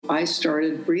I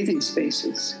started breathing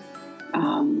spaces.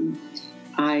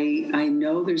 I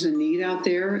know there's a need out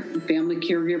there. Family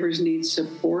caregivers need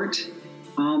support,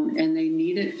 and they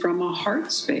need it from a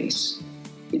heart space.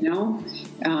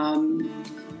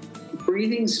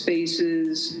 Breathing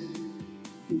spaces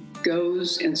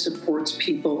goes and supports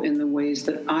people in the ways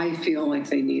that I feel like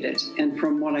they need it. And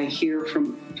from what I hear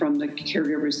from the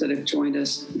caregivers that have joined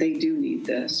us, they do need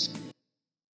this.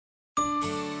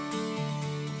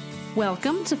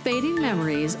 Welcome to Fading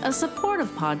Memories, a supportive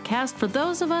podcast for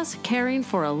those of us caring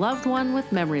for a loved one with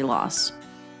memory loss.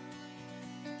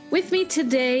 With me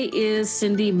today is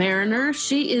Cindy Mariner.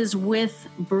 She is with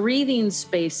Breathing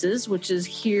Spaces, which is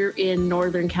here in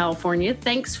Northern California.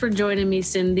 Thanks for joining me,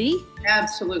 Cindy.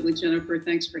 Absolutely, Jennifer.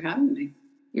 Thanks for having me.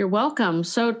 You're welcome.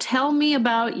 So tell me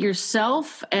about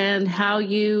yourself and how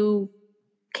you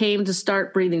came to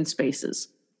start Breathing Spaces.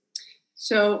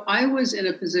 So I was in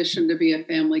a position to be a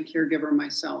family caregiver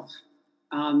myself.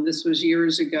 This was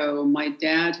years ago. My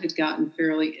dad had gotten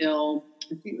fairly ill.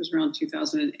 I think it was around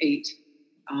 2008.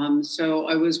 So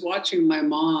I was watching my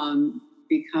mom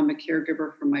become a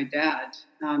caregiver for my dad.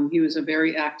 He was a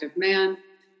very active man.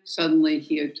 Suddenly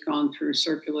he had gone through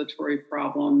circulatory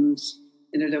problems,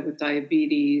 ended up with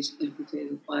diabetes,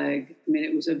 amputated leg. I mean,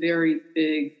 it was a very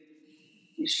big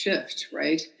shift,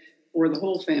 right? For the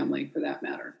whole family, for that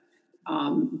matter.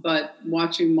 But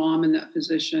watching mom in that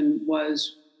position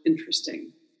was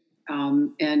interesting.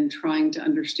 And trying to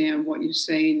understand what you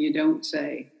say and you don't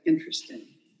say, interesting.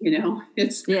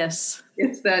 It's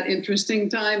that interesting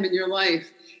time in your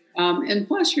life. And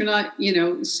plus you're not,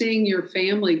 seeing your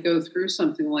family go through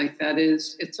something like that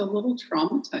it's a little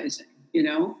traumatizing,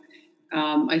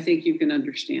 I think you can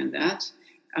understand that.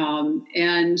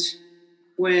 And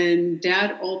when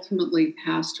Dad ultimately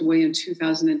passed away in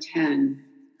 2010,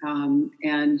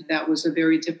 and that was a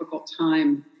very difficult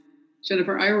time,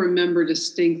 Jennifer, I remember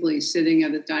distinctly sitting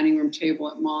at a dining room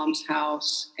table at Mom's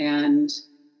house, and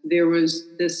there was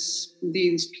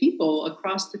these people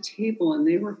across the table, and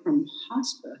they were from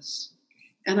hospice.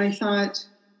 And I thought,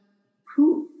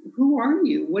 who are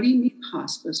you? What do you mean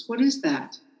hospice? What is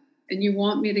that? And you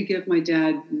want me to give my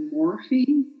dad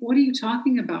morphine? What are you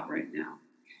talking about right now?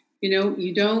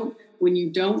 When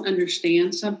you don't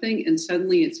understand something and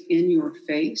suddenly it's in your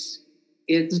face,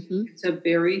 it's a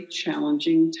very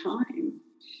challenging time.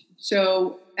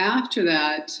 So after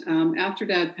that, after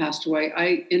Dad passed away,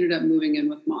 I ended up moving in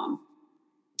with Mom.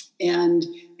 And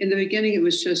in the beginning, it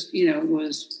was just, it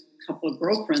was a couple of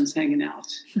girlfriends hanging out.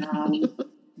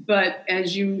 But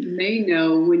as you may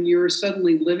know, when you're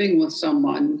suddenly living with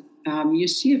someone, you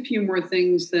see a few more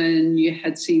things than you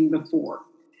had seen before.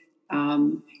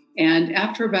 And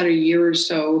after about a year or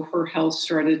so, her health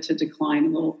started to decline a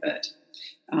little bit.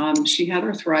 She had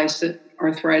arthritis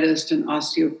and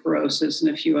osteoporosis and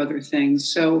a few other things.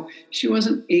 So she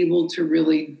wasn't able to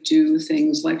really do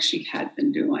things like she had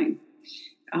been doing.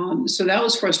 So that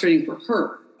was frustrating for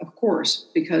her, of course,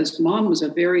 because Mom was a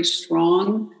very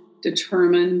strong,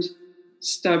 determined,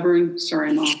 stubborn,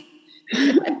 sorry, Mom,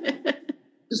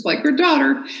 just like her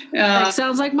daughter. That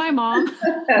sounds like my mom.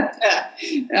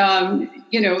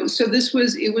 So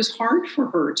it was hard for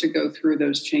her to go through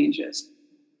those changes.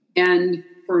 And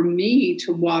for me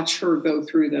to watch her go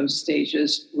through those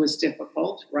stages was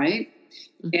difficult, right?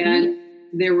 Mm-hmm. And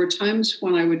there were times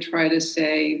when I would try to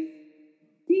say,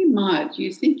 hey, Ma, do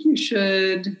you think you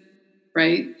should,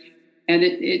 right? And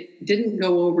it didn't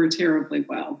go over terribly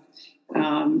well.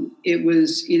 It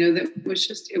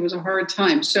was a hard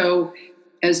time. So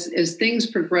as things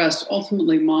progressed,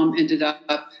 ultimately Mom ended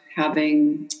up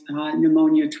having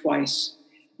pneumonia twice.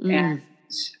 And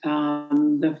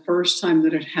the first time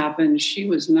that it happened, she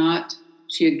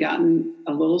had gotten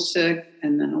a little sick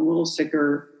and then a little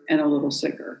sicker and a little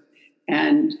sicker.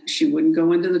 And she wouldn't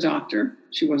go into the doctor.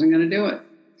 She wasn't going to do it.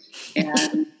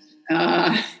 And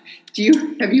have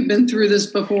you been through this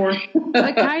before?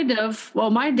 Kind of. Well,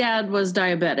 my dad was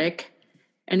diabetic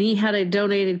and he had a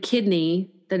donated kidney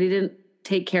that he didn't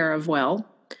take care of well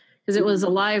because it was a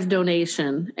live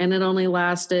donation and it only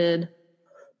lasted.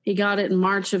 He got it in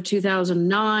March of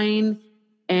 2009,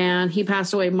 and he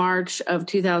passed away March of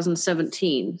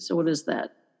 2017. So what is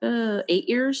that? 8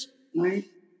 years? Right.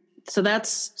 So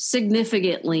that's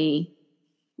significantly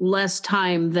less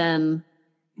time than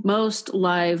most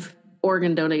live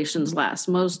organ donations last.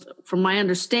 From my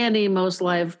understanding, most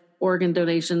live organ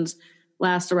donations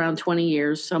last around 20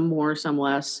 years, some more, some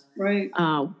less. Right.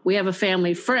 We have a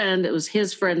family friend, it was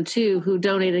his friend too, who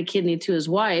donated a kidney to his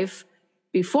wife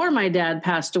before my dad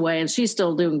passed away, and she's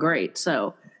still doing great.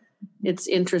 So it's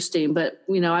interesting. But,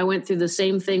 I went through the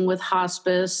same thing with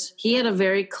hospice. He had a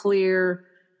very clear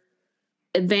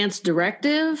advance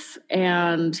directive,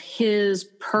 and his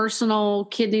personal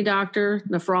kidney doctor,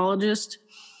 nephrologist,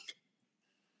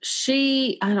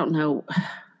 I don't know,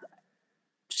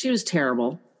 she was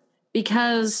terrible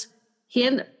because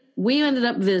we ended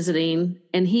up visiting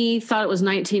and he thought it was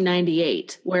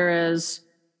 1998, whereas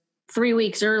 3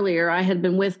 weeks earlier I had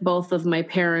been with both of my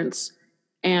parents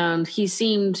and he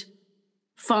seemed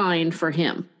fine for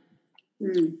him.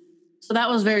 Mm. So that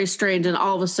was very strange. And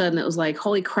all of a sudden it was like,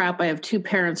 holy crap, I have 2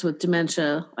 parents with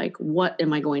dementia. Like, what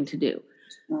am I going to do?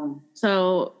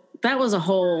 So that was a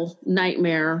whole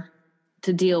nightmare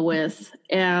to deal with.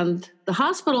 And the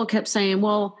hospital kept saying,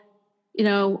 well,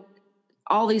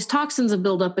 all these toxins have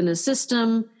built up in his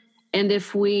system. And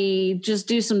if we just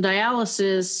do some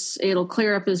dialysis, it'll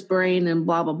clear up his brain and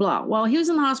blah, blah, blah. Well, he was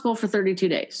in the hospital for 32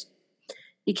 days.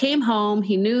 He came home.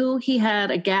 He knew he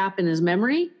had a gap in his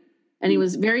memory and he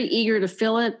was very eager to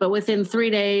fill it. But within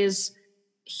 3 days,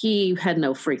 he had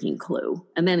no freaking clue.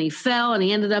 And then he fell and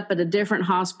he ended up at a different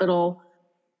hospital,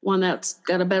 one that's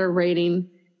got a better rating.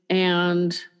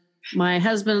 And my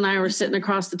husband and I were sitting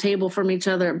across the table from each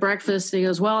other at breakfast. And he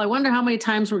goes, well, I wonder how many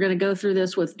times we're going to go through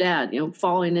this with Dad,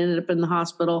 falling, ended up in the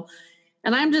hospital.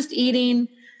 And I'm just eating.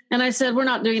 And I said, we're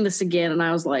not doing this again. And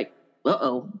I was like,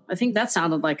 uh-oh, I think that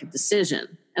sounded like a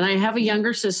decision. And I have a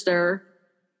younger sister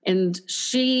and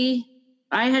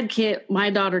I had my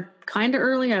daughter kind of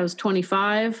early. I was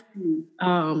 25.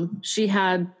 She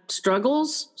had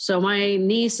struggles. So my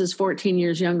niece is 14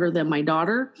 years younger than my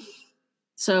daughter.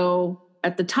 So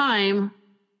at the time,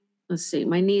 let's see,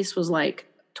 my niece was like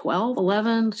 12,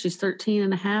 11. She's 13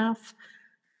 and a half.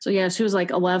 So yeah, she was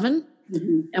like 11.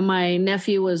 Mm-hmm. And my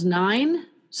nephew was 9.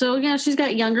 So yeah, she's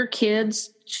got younger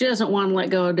kids. She doesn't want to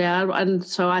let go of Dad. And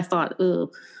so I thought,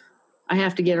 I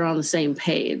have to get her on the same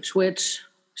page, which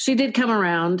she did come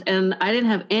around. And I didn't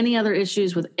have any other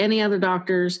issues with any other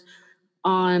doctors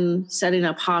on setting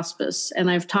up hospice.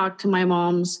 And I've talked to my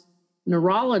mom's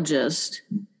neurologist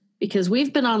because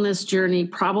we've been on this journey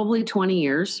probably 20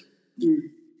 years,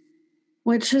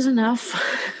 which is enough.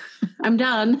 I'm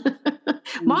done.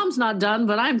 Mom's not done,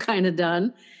 but I'm kind of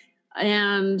done.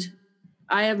 And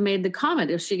I have made the comment,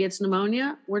 if she gets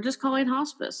pneumonia, we're just calling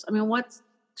hospice. I mean,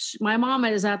 my mom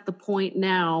is at the point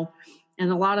now,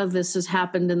 and a lot of this has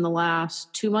happened in the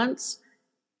last 2 months,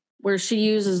 where she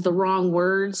uses the wrong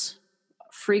words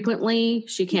frequently.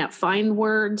 She can't find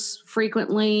words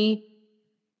frequently.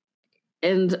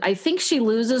 And I think she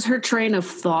loses her train of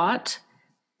thought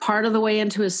part of the way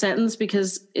into a sentence,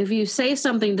 because if you say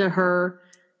something to her,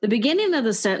 the beginning of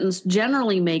the sentence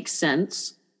generally makes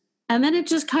sense. And then it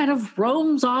just kind of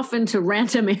roams off into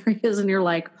random areas. And you're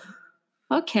like,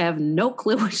 okay, I have no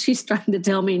clue what she's trying to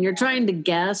tell me. And you're trying to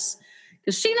guess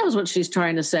because she knows what she's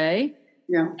trying to say.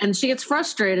 Yeah. And she gets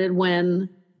frustrated when,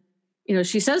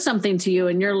 she says something to you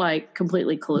and you're like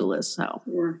completely clueless. So.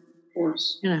 Sure.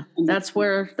 Course. That's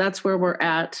where we're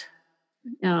at.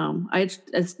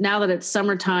 It's now that it's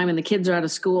summertime and the kids are out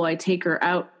of school, I take her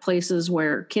out places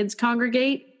where kids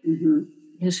congregate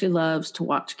because she loves to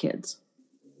watch kids.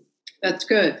 That's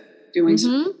good. Doing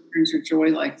some brings her joy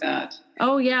like that.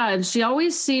 Oh yeah. And she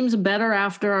always seems better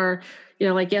after our,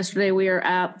 like yesterday we were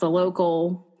at the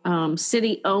local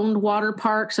city owned water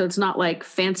park. So it's not like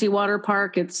fancy water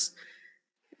park. It's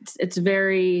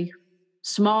very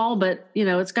small, but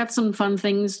it's got some fun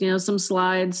things, some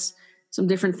slides, some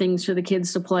different things for the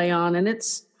kids to play on. And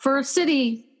it's for a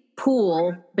city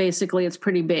pool, basically it's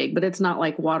pretty big, but it's not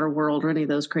like Water World or any of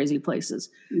those crazy places.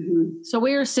 Mm-hmm. So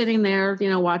we were sitting there,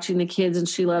 watching the kids, and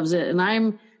she loves it. And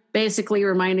I'm basically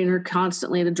reminding her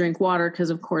constantly to drink water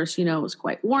because of course, it was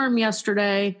quite warm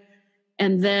yesterday.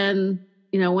 And then,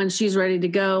 when she's ready to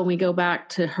go and we go back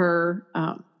to her,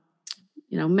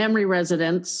 memory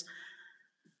residence,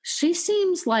 she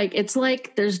seems like it's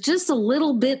like there's just a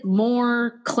little bit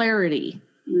more clarity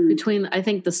between, I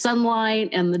think, the sunlight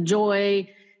and the joy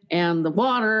and the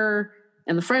water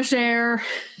and the fresh air.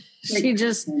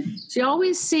 She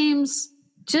always seems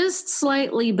just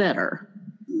slightly better.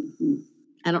 Mm-hmm.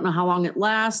 I don't know how long it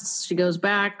lasts. She goes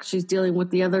back. She's dealing with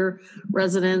the other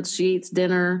residents. She eats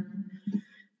dinner.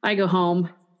 I go home,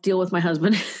 deal with my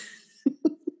husband.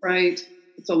 Right.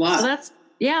 It's a lot.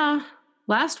 So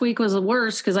last week was the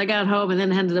worst because I got home and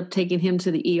then ended up taking him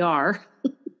to the ER.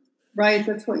 Right.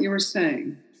 That's what you were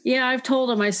saying. Yeah, I've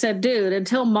told him, I said, dude,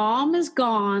 until Mom is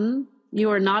gone, you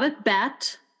are not at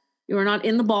bat. You are not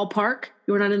in the ballpark.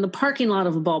 You are not in the parking lot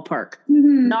of the ballpark.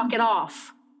 Mm-hmm. Knock it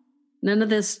off. None of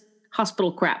this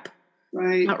hospital crap.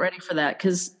 Right. Not ready for that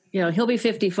because, he'll be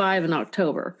 55 in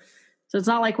October. So it's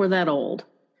not like we're that old.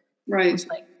 Right. It's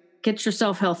like, get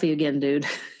yourself healthy again, dude.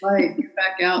 Right. Get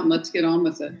back out and let's get on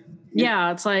with it.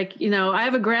 Yeah, it's like, I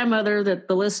have a grandmother that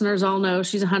the listeners all know.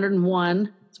 She's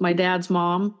 101. It's my dad's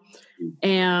mom.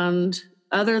 And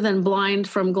other than blind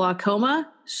from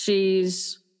glaucoma,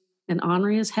 she's an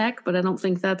ornery as heck, but I don't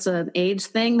think that's an age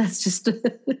thing. That's just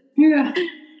Yeah.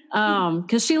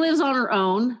 Because she lives on her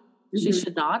own. She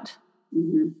should not.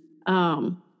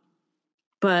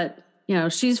 But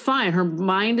she's fine. Her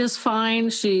mind is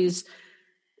fine.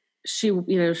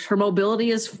 Her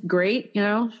mobility is great.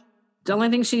 The only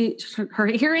thing her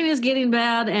hearing is getting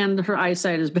bad and her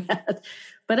eyesight is bad.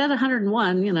 But at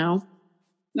 101,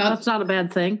 that's not a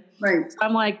bad thing. Right. So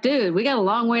I'm like, dude, we got a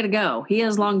long way to go. He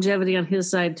has longevity on his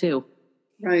side too.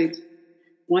 Right.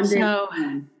 One day.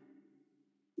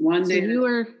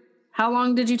 How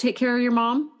long did you take care of your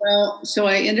mom? Well, so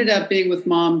I ended up being with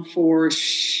mom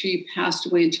she passed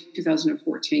away in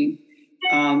 2014.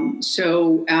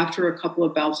 So after a couple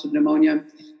of bouts of pneumonia,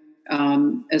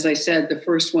 as I said, the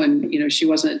first one,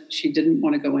 she didn't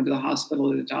want to go into the hospital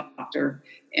to the doctor.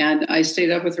 And I stayed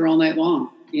up with her all night long,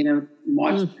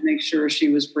 watched to make sure she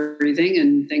was breathing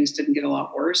and things didn't get a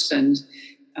lot worse. And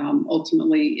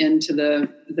ultimately into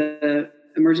the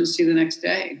emergency the next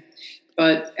day.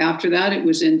 But after that, it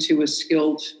was into a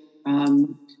skilled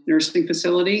nursing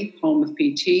facility, home with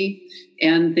PT,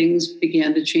 and things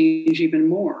began to change even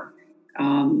more.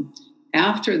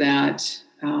 After that,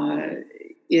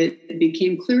 it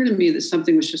became clear to me that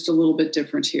something was just a little bit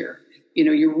different here.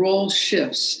 Your role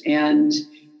shifts. And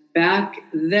back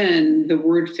then, the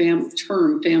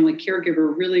term family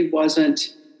caregiver really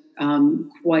wasn't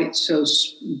quite so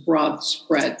broad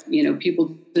spread.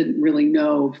 People didn't really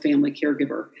know family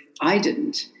caregiver. I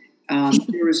didn't.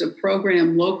 There was a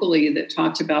program locally that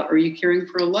talked about, are you caring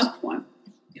for a loved one?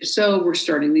 If so, we're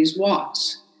starting these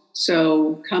walks.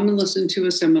 So come and listen to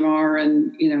a seminar,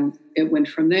 and, it went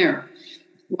from there.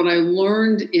 What I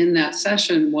learned in that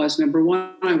session was, number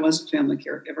one, I was a family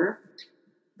caregiver.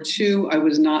 Two, I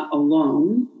was not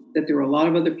alone, that there were a lot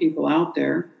of other people out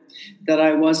there, that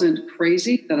I wasn't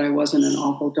crazy, that I wasn't an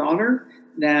awful daughter,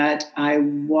 that I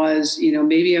was,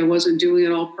 maybe I wasn't doing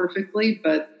it all perfectly,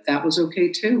 but that was okay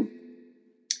too.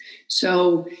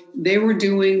 So they were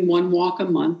doing one walk a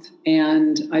month,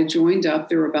 and I joined up.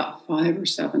 There were about 5 or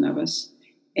 7 of us.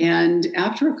 And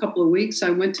after a couple of weeks,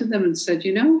 I went to them and said,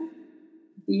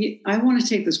 I want to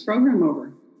take this program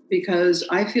over, because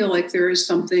I feel like there is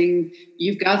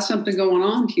you've got something going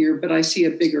on here, but I see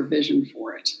a bigger vision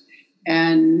for it.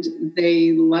 And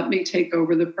they let me take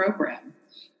over the program.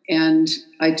 And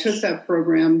I took that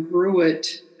program, grew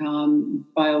it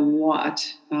by a lot.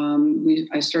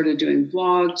 I started doing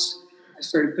blogs. I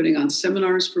started putting on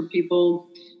seminars for people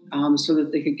so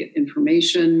that they could get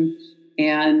information.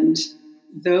 And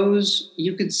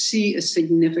you could see a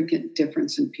significant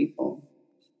difference in people.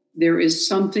 There is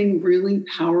something really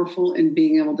powerful in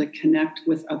being able to connect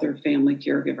with other family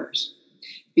caregivers.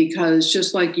 Because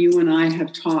just like you and I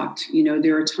have talked,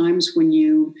 there are times when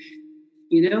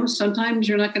sometimes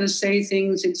you're not going to say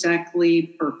things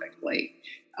exactly perfectly.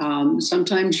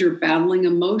 Sometimes you're battling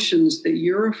emotions that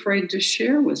you're afraid to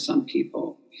share with some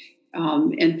people.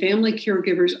 And family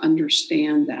caregivers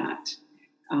understand that.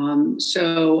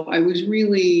 So I was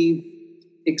really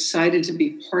excited to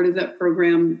be part of that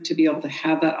program, to be able to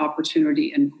have that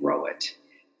opportunity and grow it.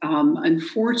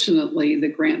 Unfortunately, the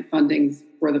grant funding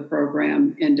for the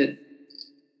program ended.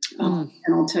 And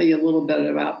I'll tell you a little bit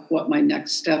about what my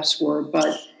next steps were.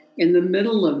 But in the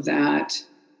middle of that,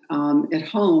 at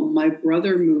home, my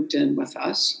brother moved in with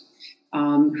us,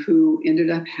 who ended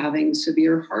up having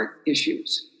severe heart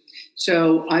issues.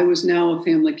 So I was now a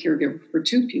family caregiver for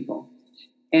 2 people.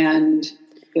 And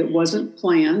it wasn't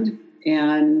planned.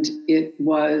 And it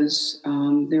was,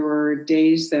 there were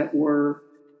days that were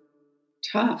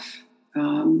tough.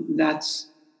 That's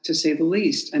to say the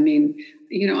least. I mean,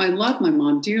 I love my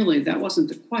mom dearly. That wasn't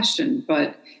the question,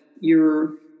 but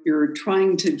you're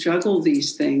trying to juggle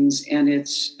these things, and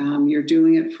it's, you're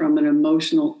doing it from an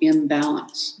emotional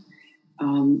imbalance.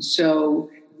 So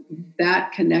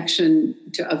that connection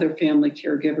to other family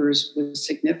caregivers was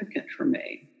significant for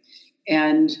me.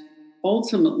 And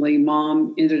ultimately,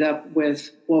 mom ended up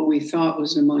with what we thought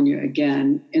was pneumonia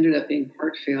again, ended up being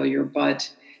heart failure, but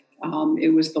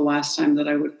it was the last time that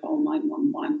I would call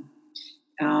 911.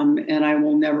 And I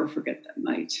will never forget that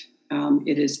night.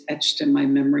 It is etched in my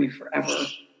memory forever.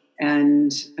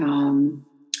 And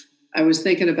I was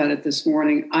thinking about it this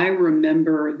morning. I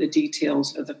remember the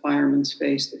details of the fireman's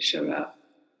face that showed up.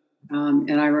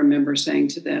 And I remember saying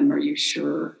to them, "Are you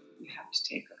sure you have to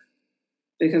take her?"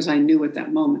 Because I knew at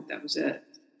that moment that was it.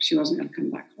 She wasn't going to come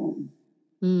back home.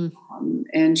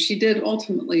 And she did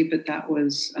ultimately, but that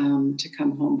was to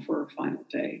come home for her final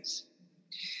days.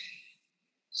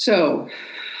 So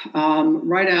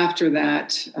right after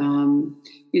that, and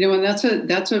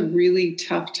that's a really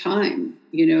tough time.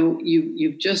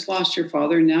 You've just lost your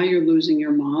father. Now you're losing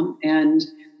your mom, and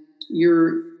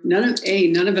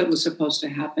none of it was supposed to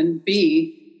happen.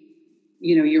 B,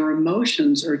 your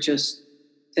emotions are just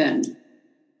thin,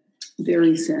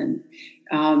 very thin.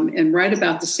 And right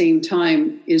about the same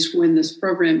time is when this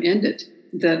program ended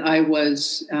that I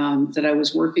was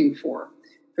working for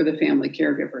the family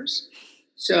caregivers.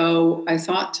 So I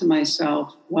thought to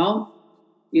myself, well,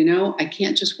 I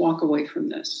can't just walk away from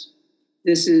this.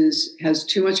 This has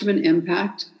too much of an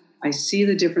impact. I see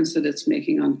the difference that it's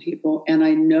making on people, and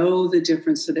I know the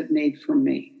difference that it made for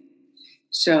me.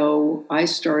 So I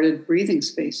started breathing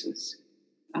spaces.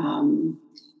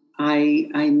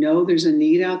 I know there's a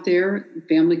need out there.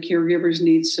 Family caregivers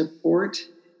need support,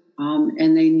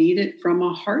 and they need it from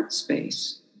a heart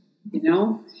space.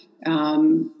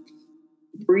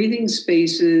 Breathing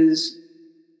spaces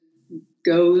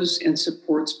goes and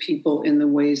supports people in the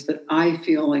ways that I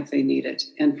feel like they need it.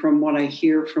 And from what I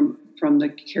hear from the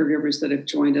caregivers that have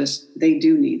joined us, they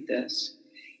do need this.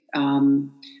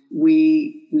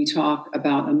 We talk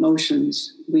about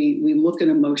emotions. We look at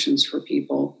emotions for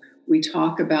people. We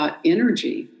talk about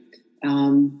energy,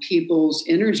 people's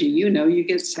energy. You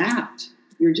get sapped.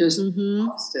 You're just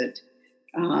exhausted.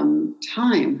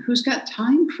 Time. Who's got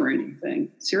time for anything?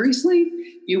 Seriously?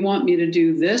 You want me to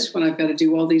do this when I've got to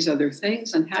do all these other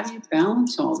things? And how do you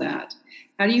balance all that?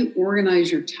 How do you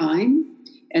organize your time?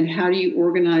 And how do you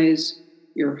organize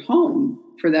your home,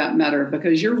 for that matter?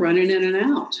 Because you're running in and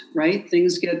out, right?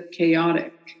 Things get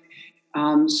chaotic.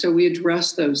 So we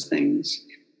address those things.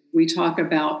 We talk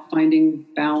about finding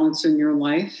balance in your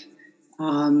life,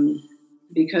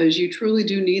 because you truly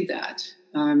do need that.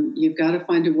 You've got to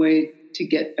find a way to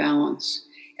get balance.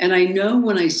 And I know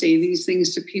when I say these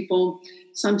things to people,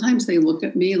 sometimes they look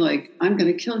at me like, I'm going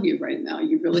to kill you right now.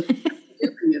 You really can't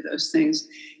do any of those things.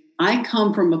 I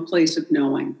come from a place of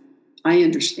knowing. I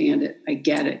understand it. I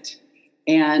get it.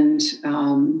 And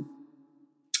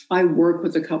I work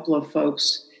with a couple of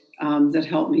folks that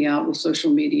help me out with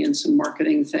social media and some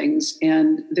marketing things.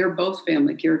 And they're both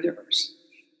family caregivers.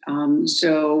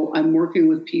 So I'm working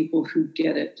with people who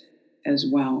get it as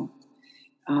well.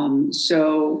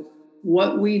 So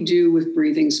what we do with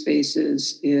breathing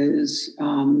spaces is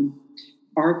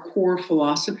our core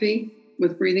philosophy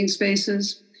with breathing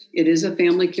spaces. It is a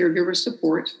family caregiver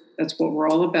support. That's what we're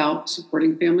all about,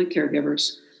 supporting family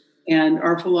caregivers. And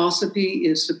our philosophy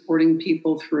is supporting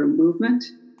people through movement,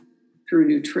 through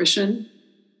nutrition,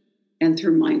 and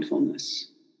through mindfulness.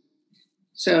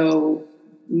 So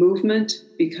movement,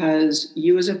 because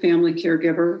you as a family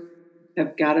caregiver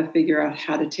have got to figure out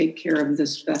how to take care of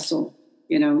this vessel,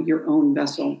 your own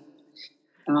vessel.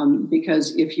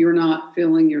 Because if you're not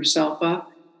filling yourself up,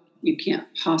 you can't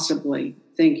possibly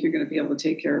think you're going to be able to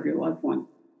take care of your loved one.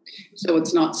 So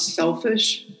it's not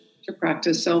selfish to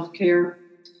practice self-care.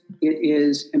 It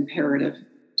is imperative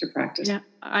to practice. Yeah,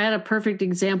 I had a perfect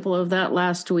example of that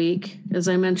last week. As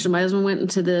I mentioned, my husband went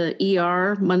into the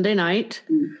ER Monday night,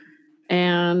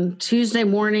 and Tuesday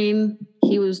morning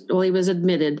he was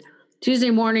admitted.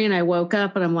 Tuesday morning I woke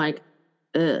up and I'm like,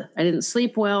 I didn't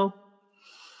sleep well.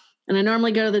 And I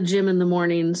normally go to the gym in the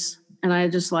mornings, and I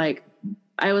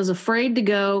was afraid to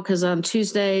go because on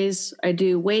Tuesdays I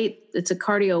do weight. It's a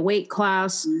cardio weight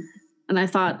class. And I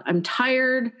thought, I'm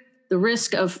tired. The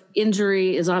risk of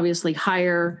injury is obviously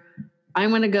higher. I'm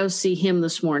going to go see him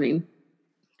this morning.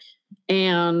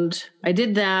 And I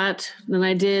did that. Then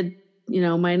I did,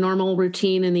 my normal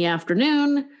routine in the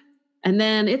afternoon. And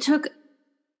then it took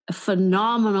a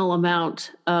phenomenal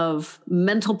amount of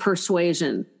mental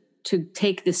persuasion to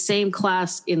take the same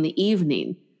class in the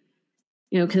evening,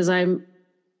 because I'm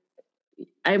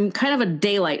kind of a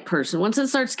daylight person. Once it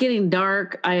starts getting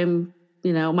dark,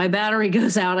 my battery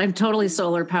goes out. I'm totally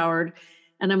solar powered.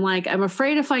 And I'm like, I'm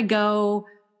afraid if I go,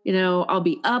 I'll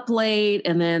be up late,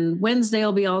 and then Wednesday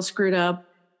I'll be all screwed up.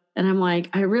 And I'm like,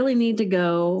 I really need to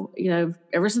go.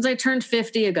 Ever since I turned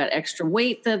 50, I got extra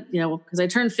weight because I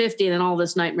turned 50, and then all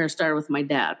this nightmare started with my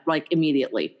dad, like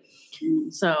immediately.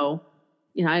 So,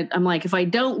 I'm like, if I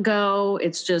don't go,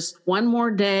 it's just one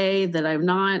more day that I'm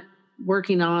not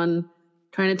working on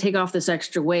trying to take off this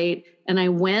extra weight. And I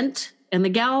went, and the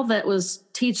gal that was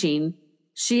teaching,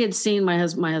 she had seen my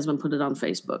husband put it on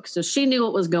Facebook. So she knew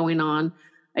what was going on.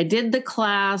 I did the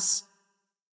class,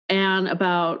 and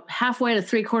about halfway to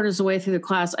 3/4 of the way through the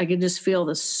class, I could just feel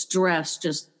the stress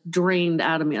just drained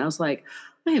out of me. I was like,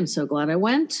 I am so glad I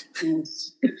went.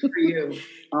 Yes, good for you.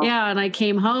 Yeah, and I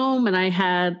came home and I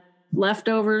had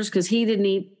leftovers because he didn't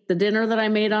eat the dinner that I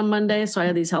made on Monday. So I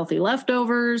had these healthy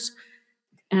leftovers.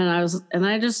 And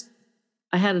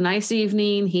I had a nice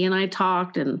evening. He and I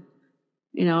talked, and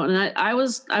I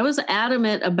was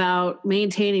adamant about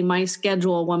maintaining my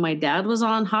schedule when my dad was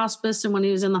on hospice and when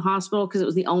he was in the hospital, because it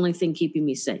was the only thing keeping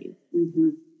me sane. Mm-hmm.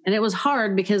 And it was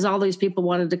hard because all these people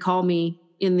wanted to call me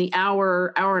in the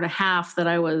hour and a half that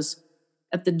I was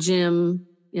at the gym,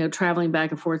 traveling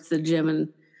back and forth to the gym. And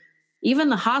even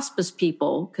the hospice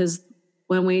people, because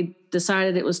when we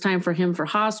decided it was time for him for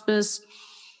hospice,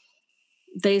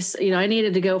 I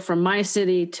needed to go from my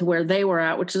city to where they were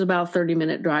at, which is about a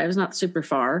 30-minute drive. It's not super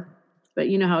far, but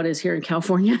you know how it is here in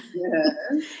California.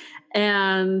 Yeah.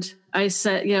 And I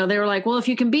said, they were like, well, if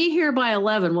you can be here by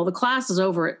 11, well, the class is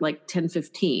over at like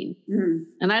 10:15. Mm-hmm.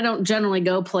 And I don't generally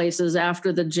go places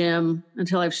after the gym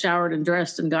until I've showered and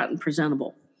dressed and gotten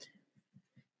presentable.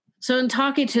 So in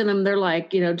talking to them, they're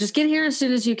like, just get here as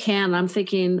soon as you can. And I'm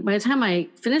thinking, by the time I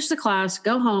finish the class,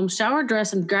 go home, shower,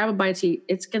 dress, and grab a bite to eat,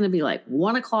 it's going to be like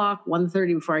 1 o'clock,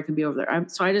 1:30 before I can be over there.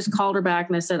 So I just called her back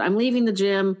and I said, I'm leaving the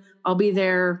gym. I'll be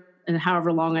there in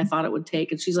however long I thought it would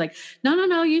take. And she's like,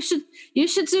 no, you should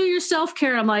do your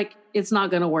self-care. I'm like, it's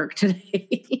not going to work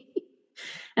today.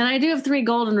 And I do have 3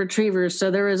 golden retrievers.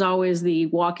 So there is always the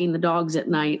walking the dogs at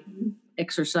night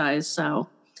exercise. So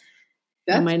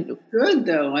that's good,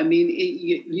 though. I mean,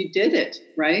 you did it,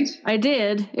 right? I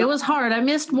did. It was hard. I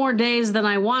missed more days than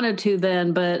I wanted to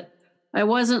then, but I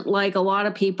wasn't like a lot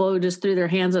of people who just threw their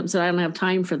hands up and said, I don't have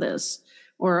time for this,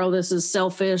 or, oh, this is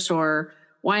selfish, or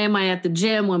why am I at the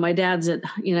gym when my dad's at,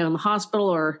 in the hospital,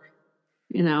 or,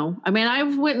 I mean, I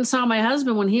went and saw my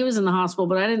husband when he was in the hospital,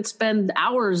 but I didn't spend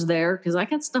hours there because I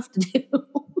got stuff to do.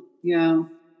 Yeah.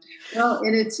 Well,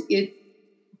 and it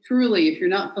truly, if you're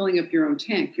not filling up your own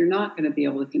tank, you're not going to be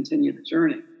able to continue the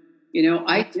journey.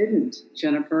 I didn't,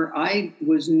 Jennifer. I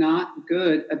was not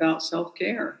good about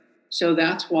self-care. So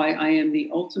that's why I am the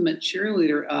ultimate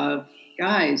cheerleader of,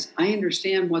 guys, I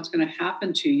understand what's going to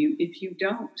happen to you if you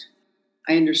don't.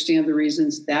 I understand the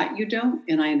reasons that you don't,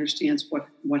 and I understand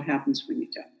what happens when you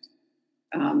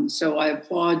don't. So I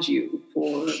applaud you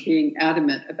for being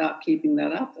adamant about keeping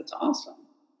that up. That's awesome.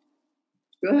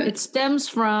 Good. It stems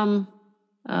from,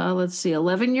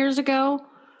 11 years ago.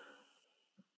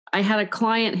 I had a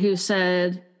client who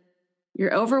said,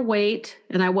 you're overweight.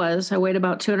 And I weighed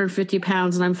about 250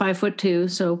 pounds and I'm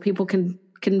 5'2". So people can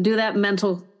do that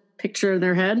mental picture in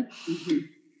their head. Mm-hmm.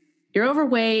 You're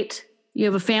overweight. You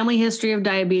have a family history of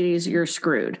diabetes. You're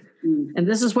screwed. Mm-hmm. And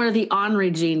this is where the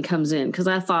ornery gene comes in. Cause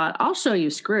I thought, I'll show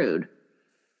you screwed.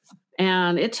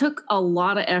 And it took a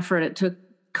lot of effort. It took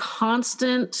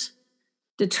constant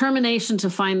determination to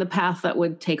find the path that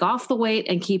would take off the weight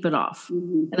and keep it off.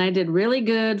 Mm-hmm. And I did really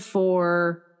good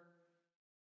for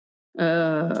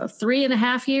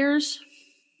 3.5 years.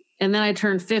 And then I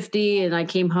turned 50 and I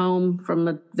came home from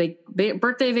a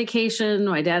birthday vacation.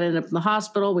 My dad ended up in the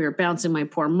hospital. We were bouncing my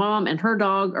poor mom and her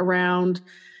dog around.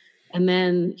 And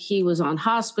then he was on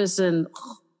hospice. And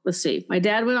let's see, my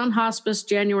dad went on hospice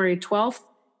January 12th,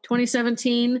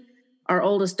 2017. Our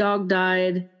oldest dog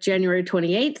died January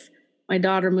 28th. My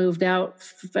daughter moved out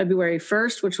February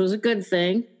 1st, which was a good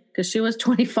thing because she was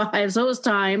 25, so it was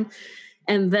time.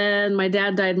 And then my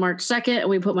dad died March 2nd, and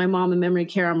we put my mom in memory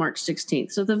care on March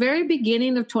 16th. So the very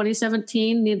beginning of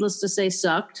 2017, needless to say,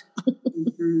 sucked.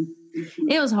 Mm-hmm. Mm-hmm.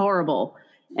 It was horrible.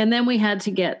 And then we had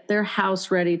to get their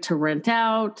house ready to rent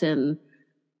out, and,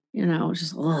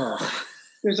 just, ugh.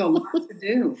 There's a lot to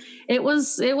do. It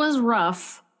was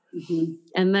rough. Mm-hmm.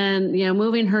 And then,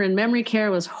 moving her in memory care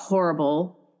was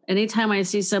horrible. Anytime I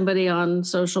see somebody on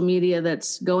social media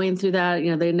that's going through that,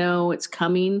 they know it's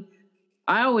coming.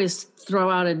 I always throw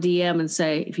out a DM and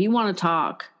say, if you want to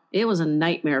talk, it was a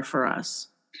nightmare for us.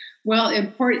 Well,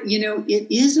 in part, it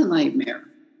is a nightmare,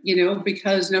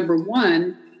 because number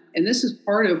one, and this is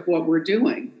part of what we're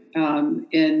doing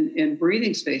in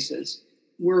breathing spaces,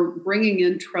 we're bringing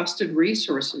in trusted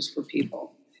resources for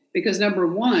people. Because number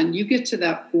one, you get to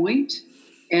that point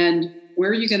and where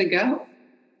are you going to go?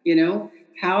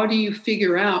 How do you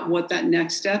figure out what that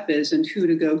next step is and who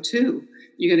to go to?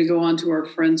 You're going to go on to our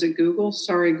friends at Google.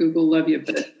 Sorry, Google, love you.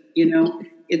 But,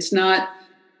 it's not,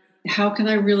 how can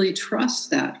I really trust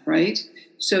that, right?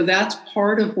 So that's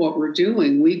part of what we're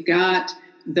doing. We've got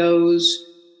those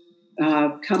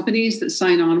companies that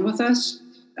sign on with us.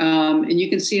 And you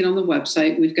can see it on the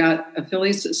website. We've got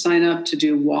affiliates that sign up to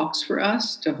do walks for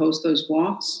us, to host those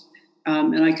walks.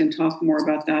 And I can talk more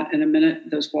about that in a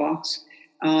minute, those walks.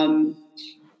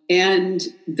 And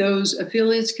those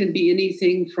affiliates can be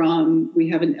anything from, we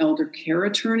have an elder care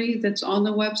attorney that's on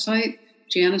the website.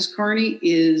 Janice Carney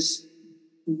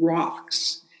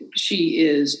rocks. She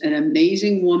is an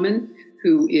amazing woman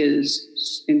who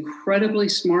is incredibly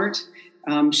smart.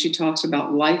 She talks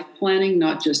about life planning,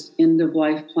 not just end of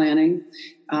life planning.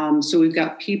 So we've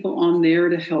got people on there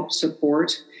to help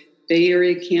support. Bay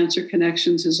Area Cancer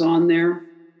Connections is on there.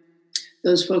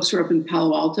 Those folks are up in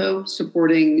Palo Alto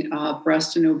supporting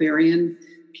breast and ovarian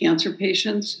cancer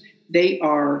patients. They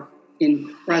are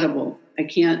incredible. I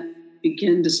can't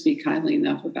begin to speak highly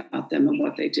enough about them and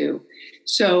what they do.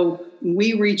 So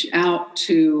we reach out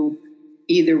to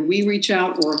either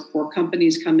or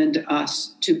companies come into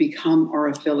us to become our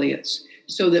affiliates,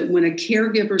 so that when a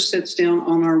caregiver sits down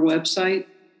on our website,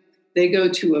 they go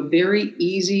to a very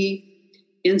easy,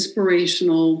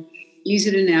 inspirational, easy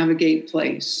to navigate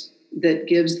place that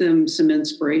gives them some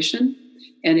inspiration,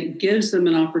 and it gives them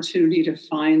an opportunity to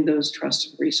find those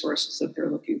trusted resources that they're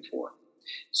looking for.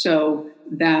 So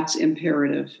that's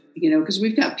imperative, because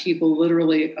we've got people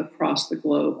literally across the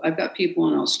globe. I've got people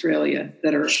in Australia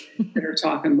that are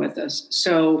talking with us.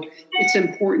 So it's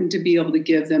important to be able to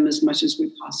give them as much as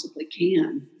we possibly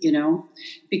can,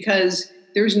 because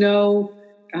there's no,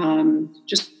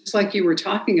 just like you were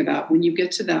talking about, when you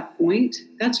get to that point,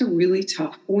 that's a really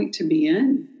tough point to be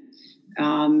in.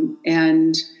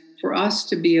 And for us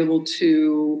to be able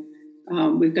to,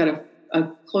 we've got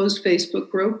a closed Facebook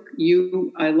group.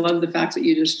 I love the fact that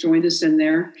you just joined us in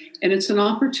there. And it's an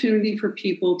opportunity for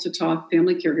people to talk,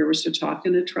 family caregivers to talk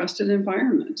in a trusted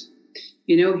environment.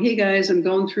 Hey guys, I'm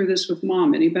going through this with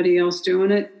mom. Anybody else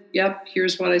doing it? Yep,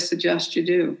 here's what I suggest you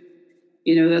do.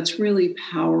 That's really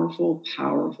powerful,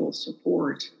 powerful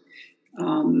support.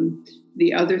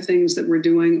 The other things that we're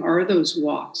doing are those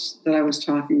walks that I was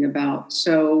talking about.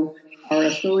 So our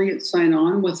affiliates sign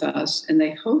on with us and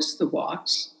they host the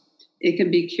walks. It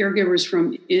can be caregivers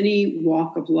from any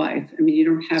walk of life. I mean, you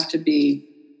don't have to be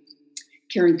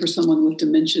caring for someone with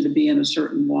dementia to be in a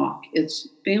certain walk. It's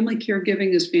family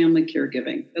caregiving is family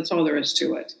caregiving. That's all there is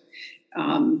to it.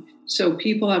 So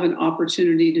people have an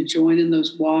opportunity to join in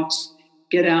those walks,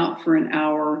 get out for an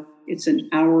hour. It's an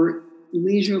hour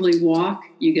leisurely walk.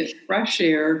 You get fresh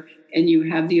air and you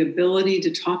have the ability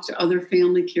to talk to other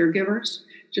family caregivers,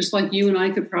 just like you and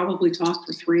I could probably talk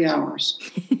for 3 hours.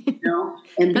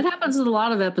 And that happens in a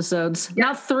lot of episodes. Yeah.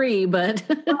 Not 3, but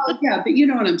well, yeah, but you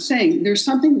know what I'm saying. There's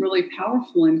something really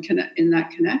powerful in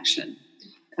that connection.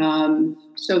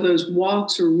 So those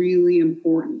walks are really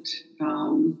important.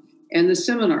 And the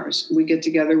seminars, we get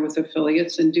together with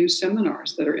affiliates and do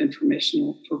seminars that are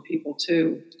informational for people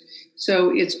too.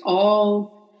 So it's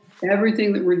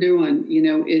everything that we're doing.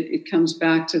 It comes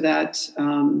back to that.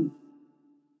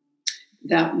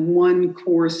 That one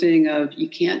core thing of you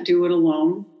can't do it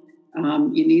alone.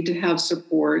 You need to have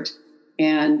support,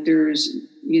 and there's,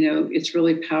 it's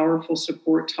really powerful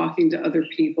support talking to other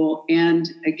people, and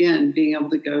again, being able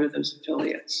to go to those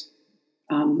affiliates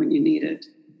when you need it.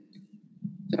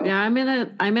 So. Yeah, I'm in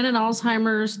an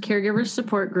Alzheimer's caregiver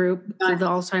support group through the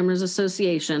Alzheimer's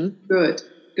Association. Good.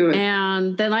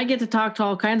 And then I get to talk to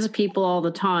all kinds of people all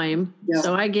the time,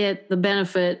 so I get the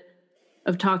benefit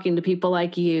of talking to people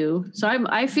like you. So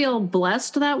I feel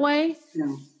blessed that way.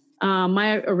 Yeah.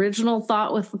 My original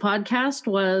thought with the podcast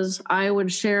was I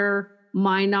would share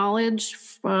my knowledge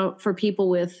for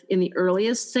people in the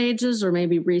earliest stages or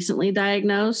maybe recently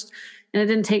diagnosed. And it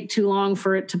didn't take too long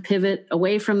for it to pivot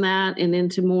away from that and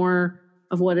into more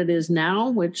of what it is now,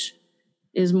 which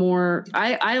is more,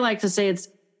 I like to say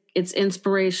it's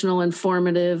inspirational,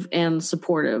 informative, and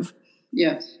supportive.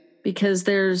 Yes.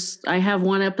 Because I have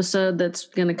one episode that's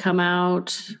going to come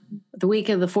out the week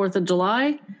of the 4th of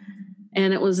July.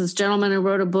 And it was this gentleman who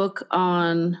wrote a book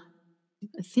on,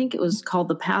 I think it was called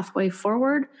The Pathway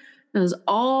Forward. It was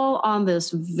all on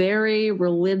this very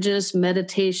religious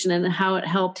meditation and how it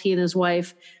helped he and his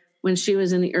wife when she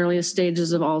was in the earliest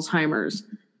stages of Alzheimer's.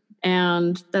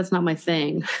 And that's not my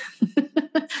thing.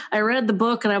 I read the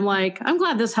book and I'm like, I'm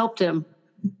glad this helped him,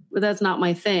 but that's not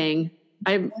my thing.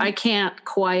 I can't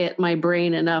quiet my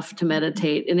brain enough to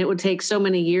meditate. And it would take so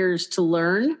many years to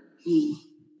learn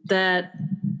that,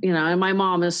 and my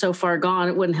mom is so far gone,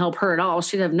 it wouldn't help her at all.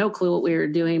 She'd have no clue what we were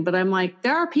doing. But I'm like,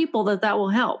 there are people that will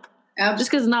help. Absolutely.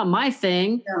 Just because it's not my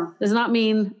thing does not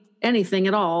mean anything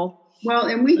at all. Well,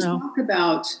 and we talk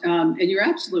about, and you're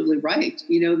absolutely right.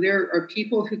 There are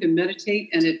people who can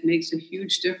meditate and it makes a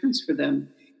huge difference for them.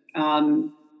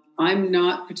 I'm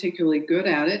not particularly good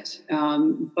at it,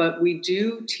 but we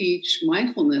do teach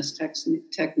mindfulness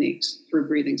techniques through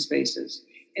breathing spaces.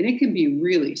 And it can be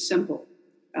really simple.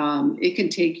 It can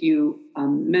take you a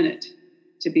minute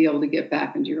to be able to get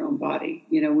back into your own body.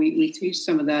 We teach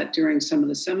some of that during some of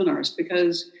the seminars,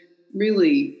 because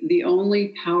really the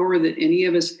only power that any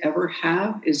of us ever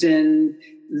have is in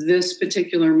this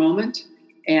particular moment.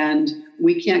 And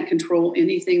we can't control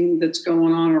anything that's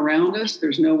going on around us.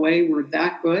 There's no way we're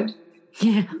that good.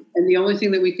 Yeah. And the only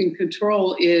thing that we can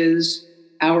control is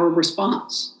our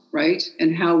response, right?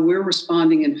 And how we're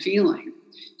responding and feeling.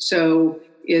 So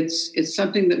it's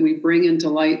something that we bring into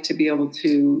light to be able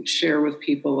to share with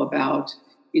people about,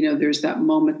 there's that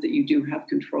moment that you do have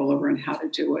control over and how to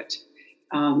do it.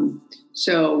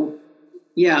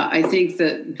 I think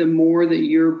that the more that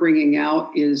you're bringing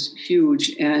out is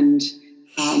huge. And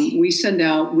we send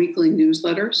out weekly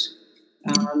newsletters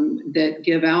that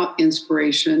give out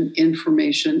inspiration,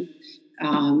 information.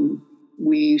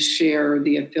 We share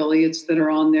the affiliates that are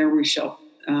on there. We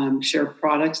share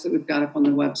products that we've got up on the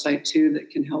website too that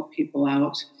can help people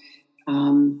out.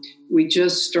 We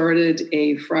just started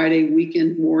a Friday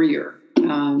Weekend Warrior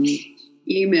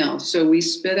email. So we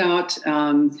send out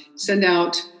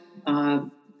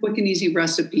quick and easy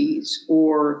recipes.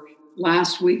 Or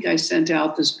last week I sent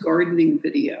out this gardening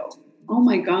video. Oh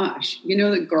my gosh,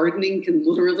 that gardening can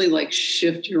literally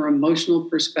shift your emotional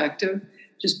perspective.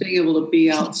 Just being able to be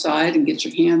outside and get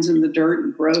your hands in the dirt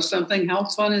and grow something. How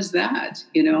fun is that?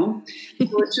 So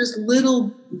it's just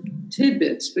little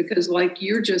tidbits, because like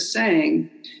you're just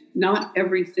saying, not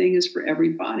everything is for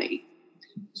everybody.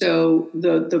 So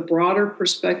the broader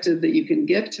perspective that you can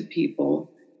give to people,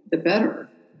 the better.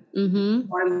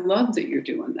 Mm-hmm. I love that you're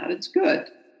doing that. It's good.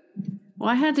 Well,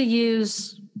 I had to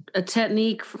use a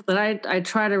technique that I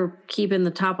try to keep in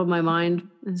the top of my mind.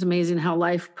 It's amazing how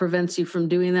life prevents you from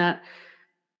doing that.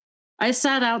 I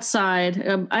sat outside.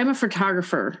 I'm a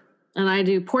photographer and I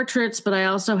do portraits, but I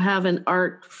also have an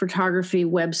art photography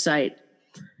website.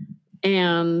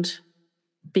 And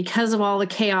because of all the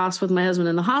chaos with my husband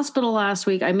in the hospital last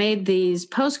week, I made these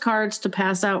postcards to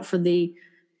pass out for the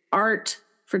art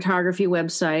photography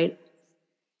website.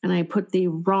 And I put the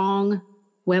wrong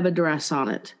web address on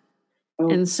it.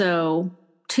 Oh. And so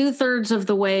 2/3 of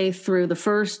the way through the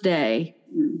first day,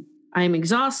 I'm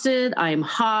exhausted, I'm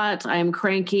hot, I'm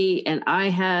cranky, and I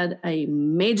had a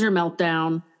major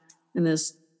meltdown. And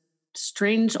this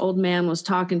strange old man was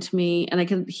talking to me,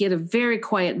 and he had a very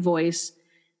quiet voice,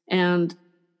 and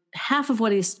half of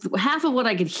what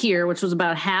I could hear, which was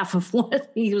about half of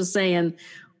what he was saying,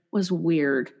 was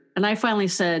weird. And I finally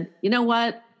said, you know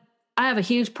what? I have a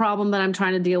huge problem that I'm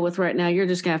trying to deal with right now. You're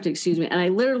just gonna have to excuse me. And I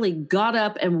literally got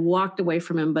up and walked away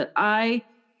from him. But I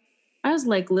was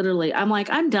literally,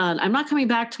 I'm done. I'm not coming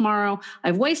back tomorrow.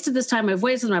 I've wasted this time. I've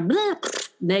wasted my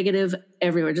negative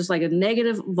everywhere. Just like a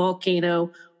negative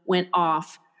volcano went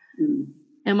off. Mm.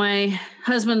 And my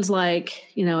husband's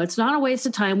it's not a waste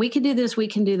of time. We can do this. We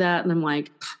can do that. And I'm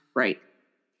like, right.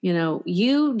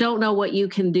 You don't know what you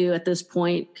can do at this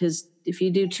point, because if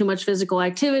you do too much physical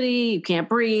activity, you can't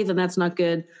breathe, and that's not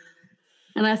good.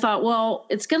 And I thought, well,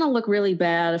 it's going to look really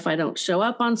bad if I don't show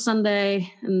up on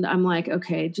Sunday. And I'm like,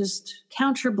 okay, just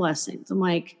count your blessings. I'm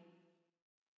like,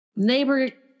 neighbor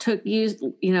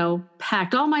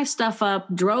packed all my stuff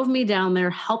up, drove me down there,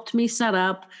 helped me set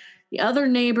up. The other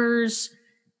neighbors,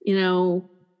 they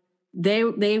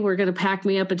were going to pack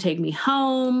me up and take me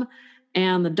home.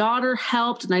 And the daughter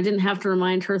helped, and I didn't have to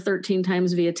remind her 13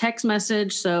 times via text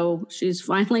message. So she's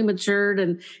finally matured,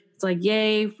 and it's like,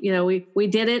 yay, we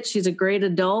did it. She's a great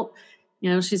adult.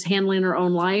 She's handling her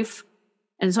own life.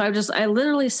 And so I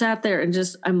literally sat there and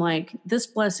I'm like, this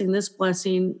blessing,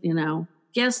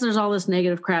 yes, there's all this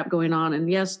negative crap going on,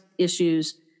 and yes,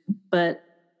 issues, but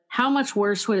how much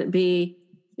worse would it be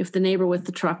if the neighbor with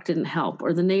the truck didn't help,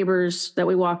 or the neighbors that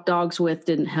we walk dogs with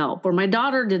didn't help, or my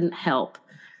daughter didn't help?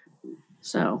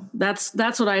 So that's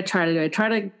what I try to do. I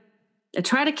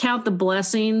try to count the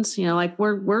blessings,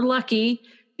 we're lucky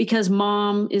because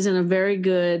mom is in a very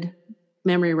good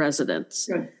memory residence.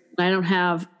 Good. I don't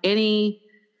have any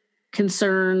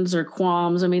concerns or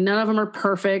qualms. I mean, none of them are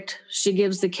perfect. She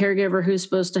gives the caregiver who's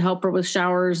supposed to help her with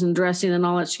showers and dressing and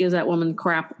all that, she gives that woman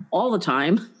crap all the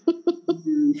time.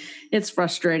 Mm-hmm. It's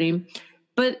frustrating.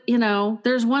 But,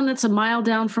 there's one that's a mile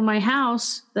down from my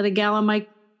house that a gal in my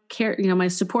my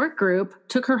support group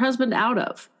took her husband out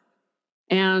of.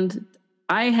 And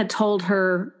I had told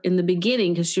her in the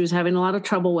beginning, because she was having a lot of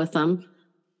trouble with them,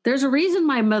 there's a reason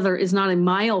my mother is not a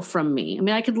mile from me. I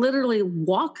mean, I could literally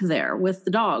walk there with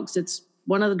the dogs. It's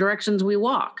one of the directions we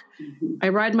walk. Mm-hmm. I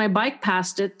ride my bike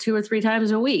past it 2 or 3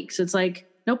 times a week. So it's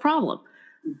no problem.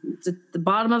 Mm-hmm. It's at the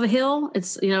bottom of a hill.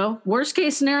 It's, worst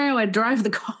case scenario, I drive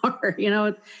the car.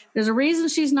 There's a reason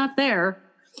she's not there.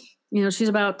 She's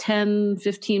about 10,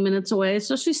 15 minutes away.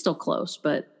 So she's still close,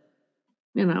 but,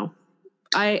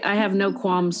 I have no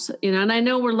qualms, and I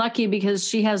know we're lucky because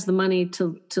she has the money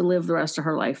to live the rest of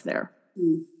her life there.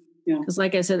 Mm, yeah. Because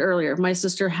like I said earlier, my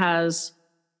sister has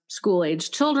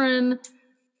school-age children.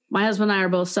 My husband and I are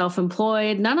both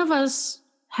self-employed. None of us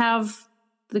have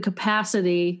the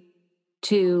capacity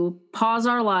to pause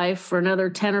our life for another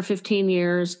 10 or 15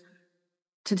 years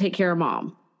to take care of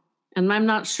mom. And I'm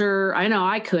not sure, I know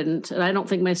I couldn't, and I don't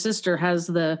think my sister has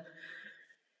the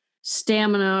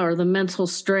stamina or the mental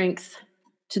strength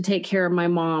to take care of my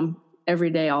mom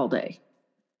every day, all day.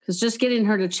 Because just getting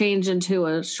her to change into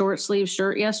a short sleeve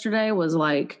shirt yesterday was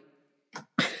like,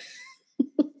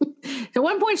 at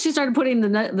one point she started putting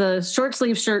the short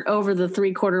sleeve shirt over the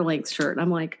 3/4 length shirt. I'm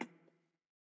like,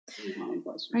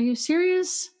 are you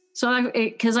serious? So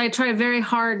because I try very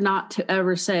hard not to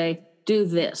ever say, do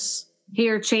this.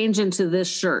 Here, change into this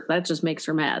shirt. That just makes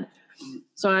her mad.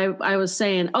 So I was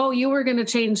saying, oh, you were going to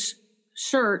change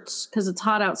shirts because it's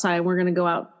hot outside. We're going to go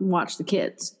out and watch the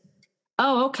kids.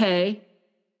 Oh, okay.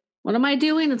 What am I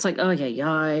doing? It's like, oh,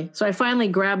 yeah. So I finally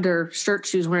grabbed her shirt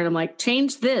she was wearing. I'm like,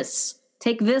 change this.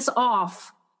 Take this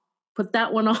off. Put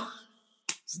that one on.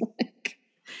 It's like,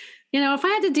 if I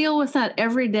had to deal with that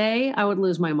every day, I would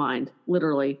lose my mind,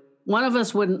 literally. One of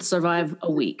us wouldn't survive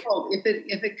a week. Well, if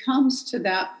it comes to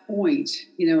that point,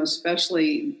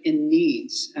 especially in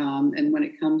needs, and when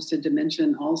it comes to dementia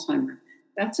and Alzheimer's,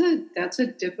 that's a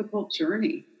difficult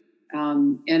journey.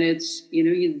 And it's,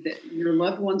 your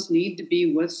loved ones need to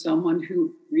be with someone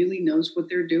who really knows what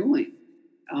they're doing.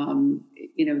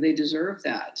 They deserve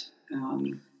that.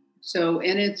 And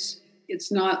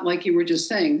it's not like you were just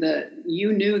saying that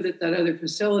you knew that other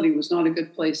facility was not a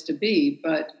good place to be,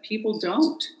 but people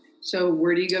don't. So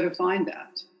where do you go to find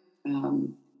that?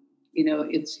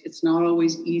 It's not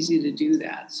always easy to do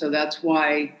that. So that's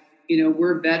why,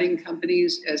 we're vetting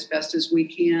companies as best as we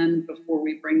can before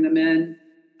we bring them in.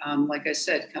 Like I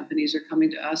said, companies are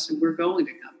coming to us and we're going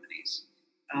to companies.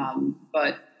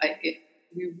 But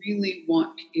we really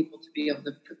want people to be able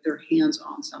to put their hands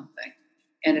on something.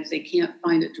 And if they can't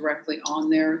find it directly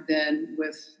on there, then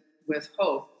with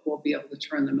hope, we'll be able to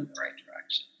turn them in the right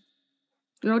direction.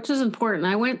 Which is important.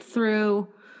 I went through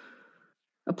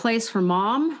a place for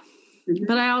mom,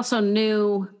 but I also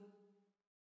knew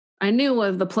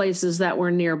of the places that were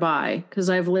nearby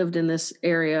because I've lived in this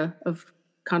area of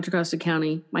Contra Costa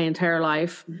County my entire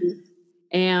life.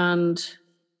 And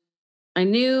I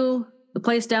knew the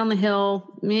place down the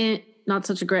hill, not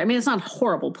such a great, it's not a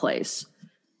horrible place,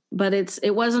 but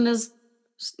it wasn't as,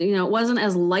 it wasn't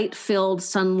as light-filled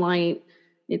sunlight.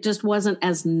 It just wasn't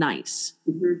as nice.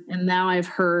 And now I've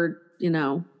heard,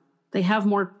 they have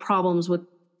more problems with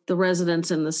the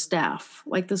residents and the staff.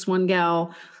 Like this one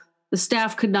gal, the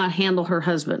staff could not handle her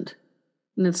husband.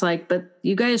 And it's like, but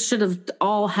you guys should have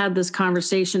all had this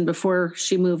conversation before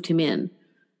she moved him in.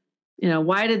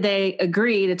 Why did they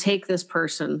agree to take this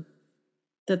person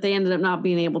that they ended up not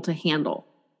being able to handle?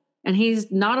 And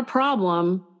he's not a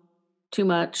problem too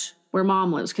much where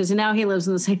mom lives, because now he lives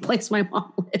in the same place my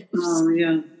mom lives. Oh,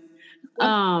 yeah.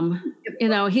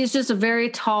 He's just a very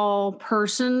tall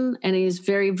person and he's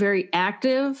very, very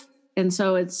active. And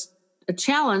so it's a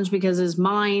challenge because his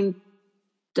mind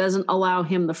doesn't allow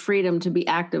him the freedom to be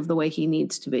active the way he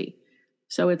needs to be.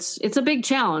 So it's a big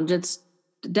challenge. It's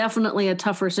definitely a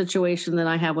tougher situation than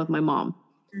I have with my mom.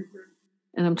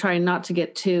 And I'm trying not to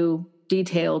get too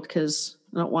detailed because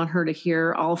I don't want her to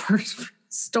hear all of her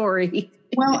story.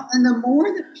 Well, and the more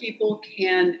that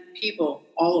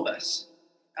all of us,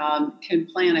 can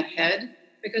plan ahead,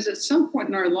 because at some point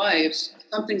in our lives,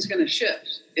 something's going to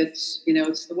shift. It's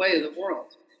the way of the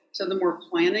world. So the more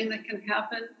planning that can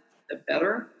happen, the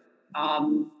better.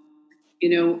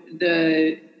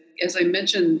 As I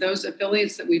mentioned, those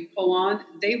affiliates that we pull on,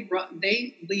 they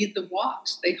lead the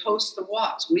walks. They host the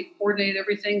walks. We coordinate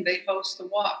everything. They host the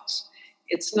walks.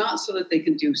 It's not so that they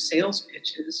can do sales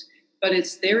pitches, but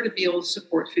it's there to be able to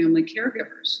support family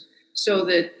caregivers so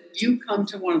that you come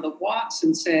to one of the walks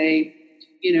and say,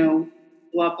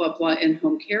 blah, blah, blah,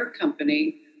 in-home care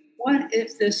company, what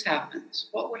if this happens?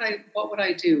 What would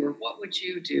I do? Or what would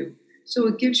you do? So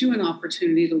it gives you an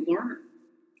opportunity to learn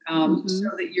so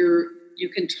that you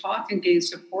can talk and gain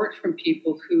support from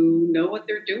people who know what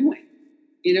they're doing.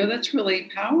 That's really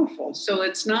powerful. So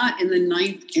it's not in the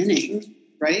 9th inning,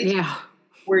 right? Yeah.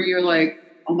 Where you're like,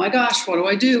 oh my gosh, what do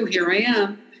I do? Here I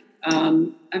am.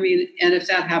 And if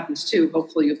that happens too,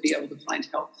 hopefully you'll be able to find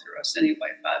help through us anyway.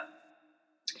 But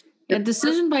a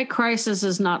decision by crisis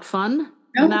is not fun.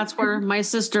 No. And that's where my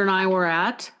sister and I were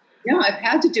at. Yeah, I've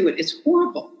had to do it. It's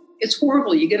horrible. It's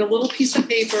horrible. You get a little piece of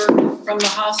paper from the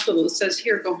hospital that says,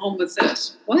 here, go home with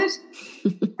this. What?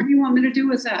 What do you want me to do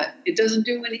with that? It doesn't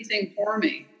do anything for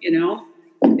me.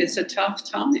 It's a tough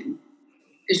time.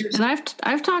 And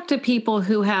I've talked to people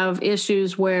who have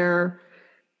issues where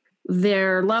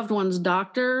their loved one's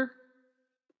doctor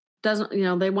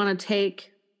doesn't, they want to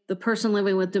take the person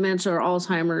living with dementia or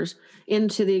Alzheimer's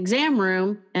into the exam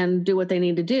room and do what they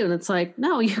need to do. And it's like,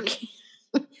 no, you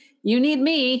can't. You need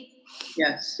me.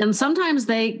 Yes. And sometimes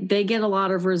they get a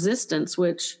lot of resistance,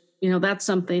 which, that's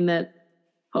something that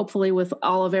hopefully with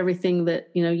all of everything that,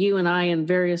 you and I and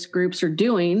various groups are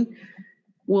doing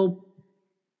will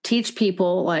teach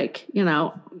people, like,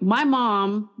 my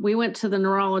mom, we went to the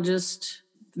neurologist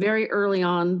very early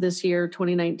on this year,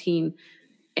 2019,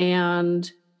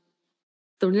 and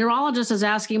the neurologist is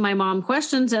asking my mom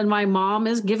questions and my mom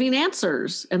is giving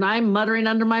answers. And I'm muttering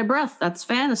under my breath, that's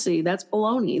fantasy. That's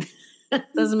baloney.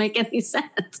 That doesn't make any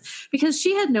sense, because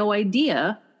she had no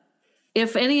idea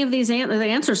if any of these the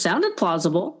answers sounded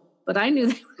plausible, but I knew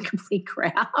they were complete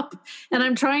crap. And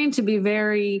I'm trying to be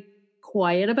very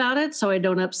quiet about it so I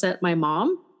don't upset my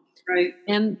mom. Right.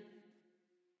 And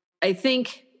I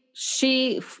think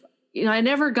I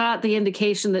never got the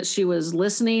indication that she was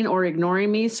listening or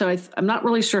ignoring me. So I'm not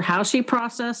really sure how she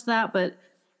processed that. But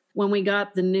when we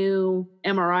got the new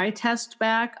MRI test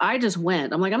back, I just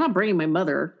went. I'm like, I'm not bringing my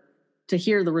mother to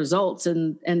hear the results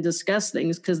and discuss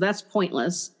things, because that's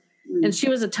pointless. Mm. And she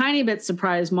was a tiny bit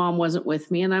surprised Mom wasn't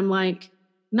with me. And I'm like,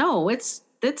 no, it's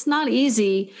not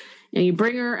easy. And you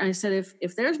bring her. And I said,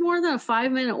 if there's more than a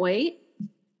 5-minute wait,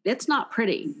 it's not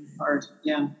pretty. Hard.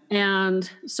 Yeah. And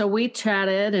so we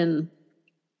chatted, and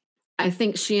I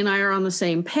think she and I are on the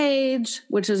same page,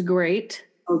 which is great.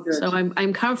 Oh, good. So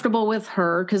I'm comfortable with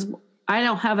her, because I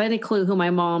don't have any clue who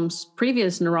my mom's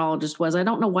previous neurologist was. I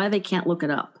don't know why they can't look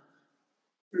it up.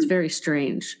 It's very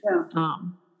strange. Yeah.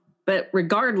 But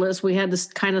regardless, we had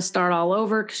to kind of start all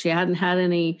over, because she hadn't had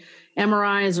any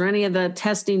MRIs or any of the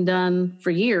testing done for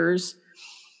years.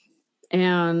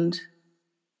 And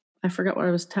I forgot what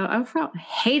I was telling. I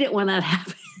hate it when that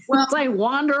happens. Well, I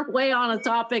wander away on a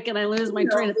topic and I lose my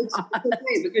train of thought. It's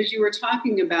okay, because you were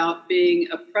talking about being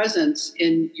a presence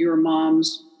in your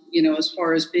mom's, as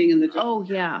far as being in the. Oh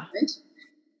yeah. Right?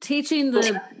 Teaching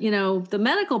the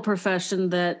medical profession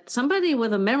that somebody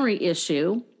with a memory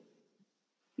issue,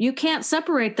 you can't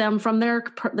separate them from their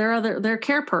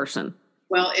care person.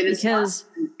 Well, it is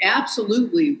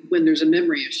absolutely, when there's a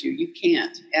memory issue, you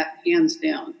can't, hands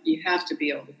down. You have to be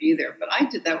able to be there. But I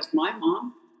did that with my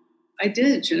mom. I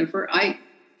did, Jennifer.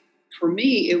 For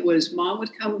me, it was Mom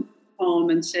would come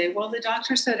home and say, well, the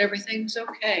doctor said everything's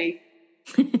okay.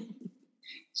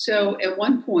 So at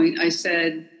one point I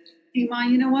said, hey, Ma,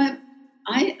 you know what?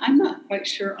 I'm not quite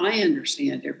sure I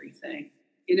understand everything.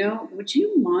 Would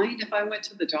you mind if I went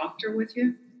to the doctor with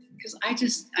you? Because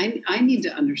I need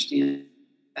to understand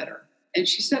better. And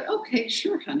she said, okay,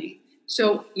 sure, honey.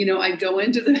 So, I'd go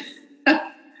into the,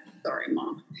 sorry,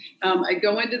 Mom. I'd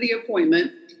go into the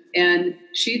appointment, and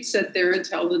she'd sit there and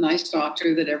tell the nice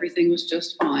doctor that everything was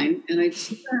just fine. And I'd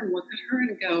sit there and look at her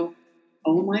and go,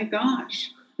 oh my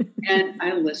gosh. And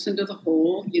I listened to the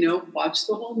whole, watched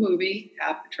the whole movie,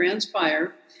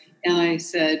 transpire. And I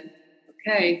said,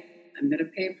 okay, I'm going to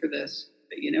pay for this.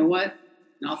 But you know what?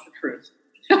 Not the truth.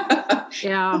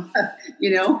 Yeah.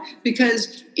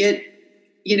 Because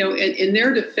in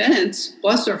their defense,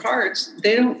 bless their hearts,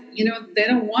 they don't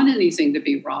want anything to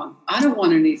be wrong. I don't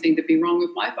want anything to be wrong with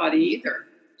my body either,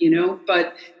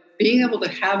 but being able to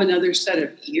have another set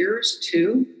of ears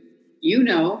too,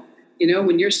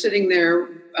 when you're sitting there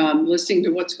listening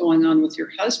to what's going on with your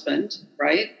husband,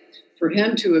 right? For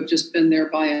him to have just been there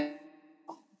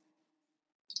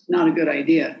not a good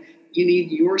idea. You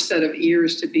need your set of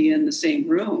ears to be in the same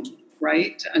room,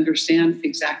 right? To understand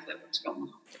exactly what's going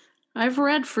on. I've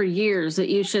read for years that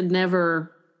you should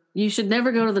never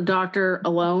go to the doctor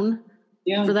alone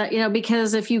for that,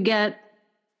 because if you get,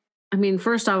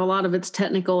 first off, a lot of it's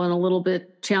technical and a little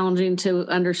bit challenging to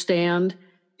understand.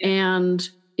 And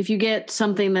if you get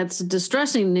something that's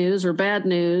distressing news or bad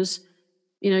news,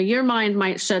 your mind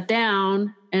might shut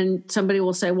down and somebody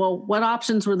will say, well, what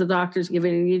options were the doctors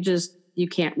giving? And you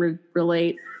can't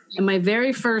relate. In my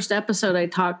very first episode, I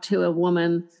talked to a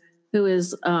woman who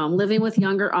is living with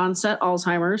younger onset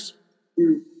Alzheimer's.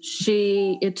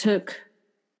 It took,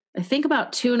 I think,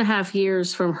 about 2.5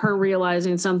 years from her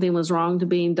realizing something was wrong to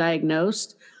being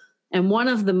diagnosed. And one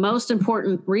of the most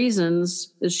important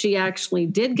reasons is she actually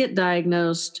did get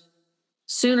diagnosed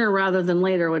sooner rather than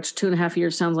later, which 2.5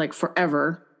 years sounds like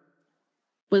forever,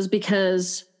 was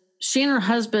because she and her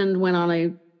husband went on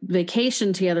a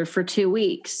vacation together for 2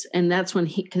 weeks. And that's when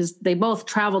because they both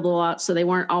traveled a lot, so they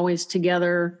weren't always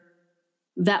together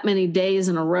that many days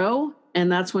in a row. And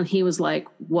that's when he was like,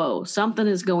 whoa, something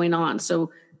is going on.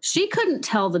 So she couldn't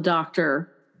tell the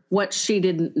doctor what she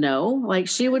didn't know. Like,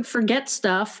 she would forget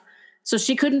stuff. So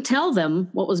she couldn't tell them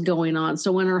what was going on.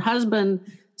 So when her husband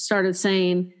started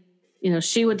saying,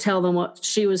 she would tell them what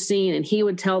she was seeing and he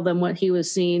would tell them what he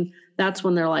was seeing. That's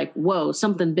when they're like, whoa,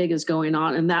 something big is going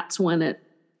on. And that's when it,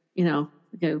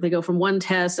 they go from one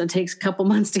test and it takes a couple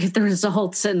months to get the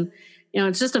results. And,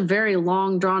 it's just a very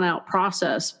long drawn out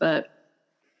process. But,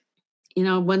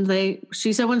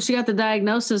 she said when she got the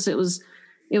diagnosis, it was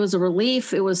a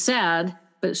relief. It was sad,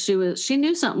 but she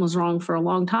knew something was wrong for a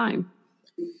long time.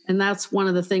 And that's one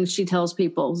of the things she tells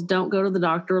people is don't go to the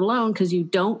doctor alone because you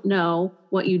don't know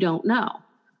what you don't know.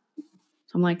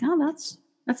 So I'm like, oh,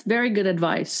 that's very good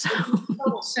advice.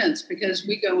 Total sense, because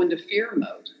we go into fear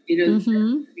mode.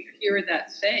 We hear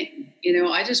that thing.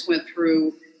 I just went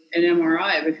through an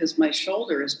MRI because my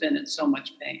shoulder has been in so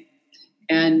much pain.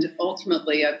 And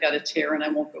ultimately, I've got a tear, and I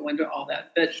won't go into all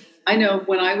that. But I know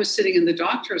when I was sitting in the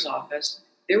doctor's office,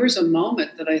 there was a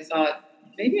moment that I thought,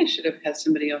 maybe I should have had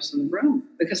somebody else in the room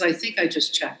because I think I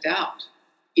just checked out.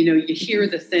 You hear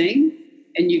the thing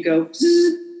and you go,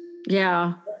 Zzz.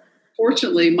 Yeah.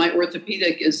 Fortunately, my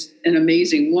orthopedic is an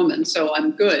amazing woman, so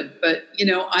I'm good. But,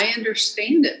 I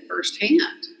understand it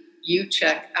firsthand. You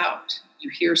check out. You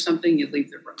hear something, you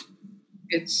leave the room.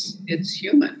 It's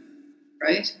human,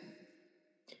 right?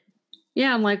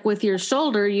 Yeah, and like with your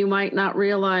shoulder, you might not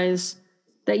realize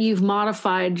that you've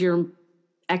modified your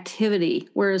activity,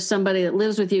 whereas somebody that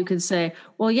lives with you could say,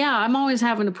 well, yeah, I'm always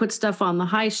having to put stuff on the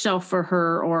high shelf for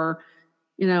her, or,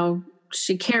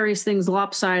 she carries things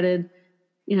lopsided.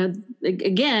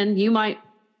 Again, you might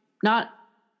not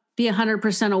be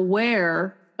 100%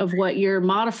 aware of what you're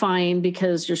modifying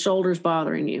because your shoulder's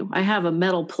bothering you. I have a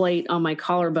metal plate on my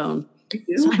collarbone,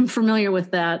 so I'm familiar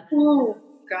with that. Oh,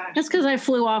 gosh. That's because I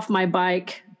flew off my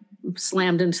bike,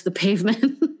 slammed into the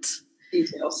pavement.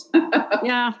 Details.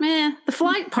 Yeah, the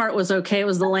flight part was okay. It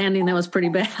was the landing that was pretty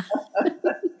bad.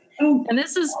 And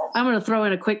I'm going to throw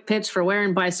in a quick pitch for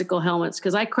wearing bicycle helmets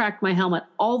because I cracked my helmet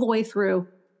all the way through.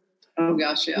 Oh,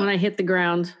 gosh, yeah. When I hit the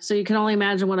ground. So you can only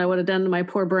imagine what I would have done to my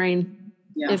poor brain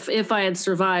if I had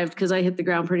survived, because I hit the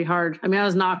ground pretty hard. I mean, I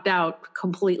was knocked out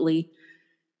completely.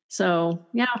 So,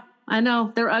 yeah, I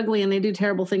know they're ugly and they do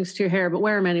terrible things to your hair, but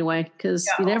wear them anyway because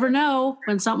you never know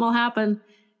when something will happen.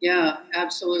 Yeah,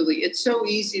 absolutely. It's so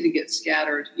easy to get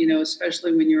scattered,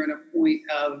 especially when you're in a point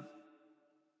of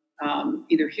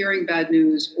either hearing bad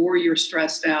news or you're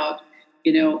stressed out,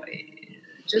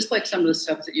 just like some of the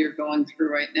stuff that you're going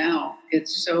through right now.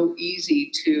 It's so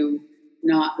easy to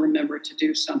not remember to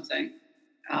do something.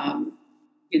 I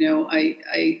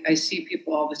see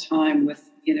people all the time with,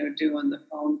 doing the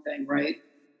phone thing, right?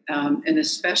 And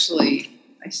especially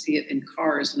I see it in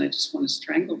cars and I just want to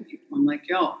strangle people. I'm like,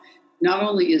 yo, not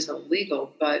only is it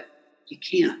illegal, but you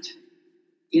can't.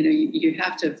 You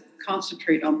have to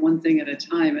concentrate on one thing at a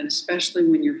time. And especially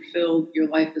when your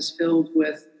life is filled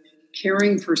with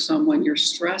caring for someone, your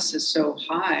stress is so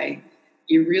high,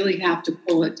 you really have to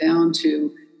pull it down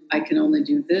to, I can only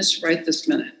do this right this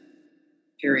minute,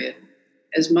 period.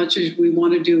 As much as we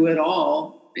want to do it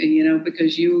all, and,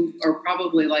 because you are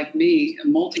probably like me, a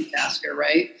multitasker,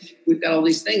 right? We've got all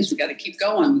these things. We got to keep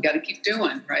going. We got to keep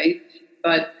doing, right?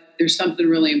 But there's something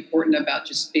really important about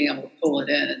just being able to pull it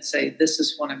in and say, this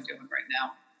is what I'm doing right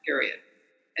now, period.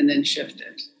 And then shift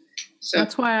it. So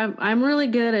that's why I'm really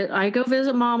good at, I go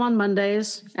visit mom on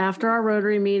Mondays after our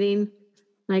Rotary meeting.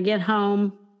 And I get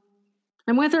home.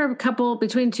 I'm with her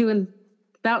between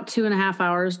about 2.5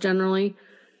 hours generally.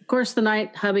 Of course, the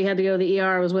night hubby had to go to the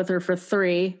ER, I was with her for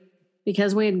 3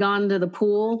 because we had gone to the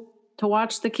pool to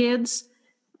watch the kids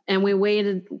and we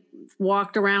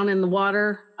walked around in the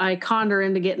water. I conned her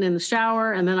into getting in the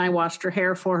shower and then I washed her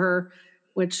hair for her,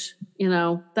 which,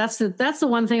 that's the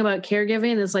one thing about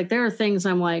caregiving is like, there are things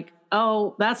I'm like,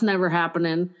 oh, that's never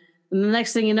happening. And the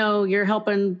next thing you know, you're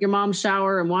helping your mom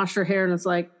shower and wash her hair. And it's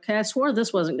like, okay, I swore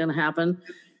this wasn't going to happen.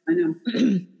 I know.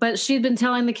 But she'd been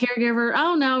telling the caregiver,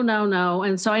 oh, no.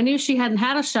 And so I knew she hadn't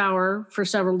had a shower for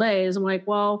several days. I'm like,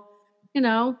 well, we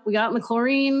got in the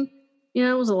chlorine, it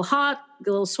was a little hot, a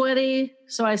little sweaty.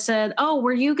 So I said, oh,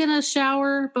 were you going to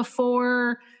shower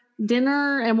before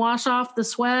dinner and wash off the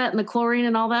sweat and the chlorine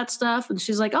and all that stuff? And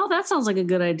she's like, oh, that sounds like a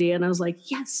good idea. And I was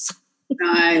like, yes.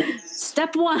 Nice.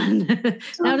 Step 1.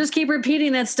 Now just keep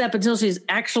repeating that step until she's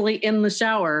actually in the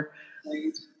shower.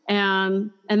 Right.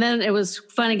 And then it was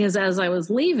funny because as I was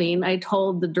leaving, I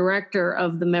told the director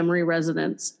of the memory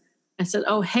residence, I said,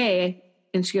 oh, hey.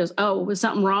 And she goes, oh, was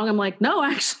something wrong? I'm like, no,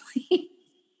 actually,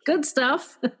 good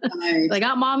stuff. Nice. I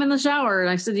got mom in the shower. And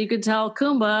I said, you could tell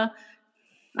Kumba,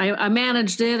 I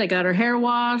managed it. I got her hair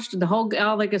washed. The whole,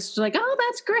 it's like, oh,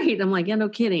 that's great. I'm like, yeah, no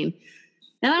kidding.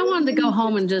 And I wanted to go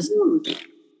home and just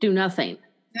do nothing.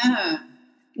 Yeah.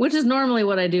 Which is normally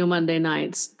what I do Monday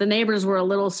nights. The neighbors were a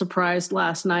little surprised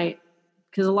last night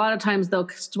because a lot of times they'll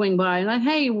swing by and like,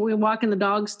 hey, we're walking the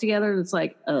dogs together. And it's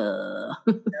like,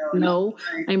 no,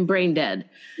 I'm brain dead.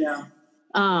 Yeah.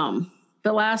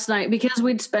 But last night, because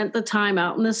we'd spent the time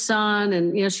out in the sun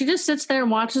and, you know, she just sits there and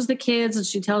watches the kids and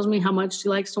she tells me how much she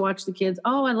likes to watch the kids.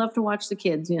 Oh, I love to watch the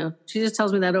kids. You know, she just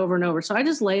tells me that over and over. So I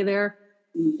just lay there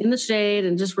in the shade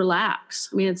and just relax.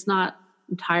 I mean, it's not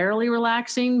entirely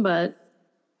relaxing, but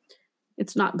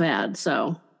it's not bad.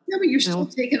 So. Yeah, but you're still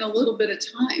taking a little bit of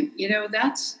time. You know,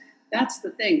 that's the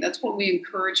thing. That's what we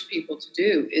encourage people to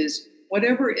do is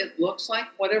whatever it looks like,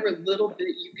 whatever little bit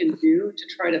you can do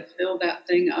to try to fill that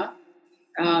thing up.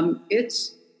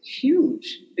 It's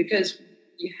huge because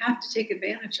you have to take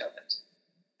advantage of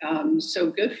it.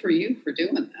 So good for you for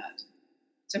doing that.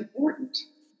 It's important,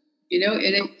 you know, and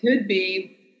it could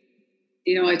be,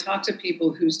 you know, I talk to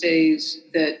people whose days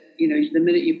that, you know, the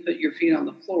minute you put your feet on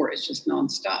the floor, it's just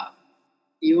nonstop.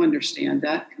 You understand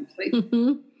that completely.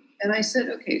 Mm-hmm. And I said,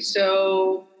 okay,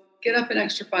 so get up an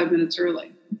extra 5 minutes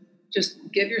early. Just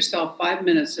give yourself 5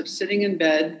 minutes of sitting in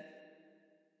bed.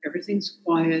 Everything's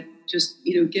quiet. Just,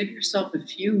 you know, give yourself a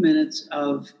few minutes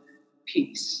of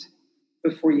peace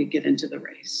before you get into the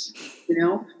race. You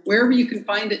know, wherever you can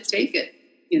find it, take it,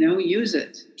 you know, use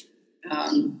it.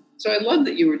 So I love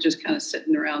that you were just kind of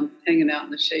sitting around, hanging out in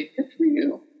the shade. Good for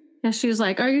you. Yeah, she was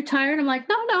like, are you tired? I'm like,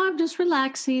 no, I'm just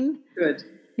relaxing. Good.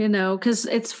 You know, because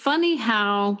it's funny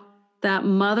how that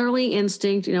motherly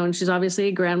instinct, you know, and she's obviously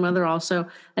a grandmother also,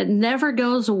 it never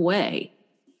goes away.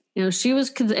 You know,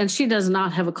 and she does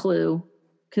not have a clue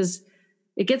because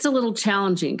it gets a little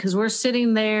challenging because we're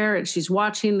sitting there and she's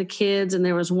watching the kids. And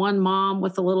there was one mom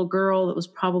with a little girl that was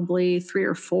probably 3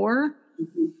 or 4.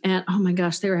 Mm-hmm. And oh my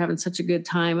gosh, they were having such a good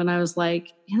time. And I was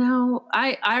like, you know,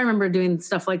 I remember doing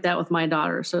stuff like that with my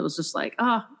daughter. So it was just like,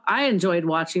 I enjoyed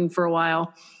watching for a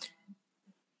while.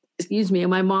 Excuse me.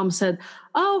 And my mom said,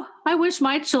 oh, I wish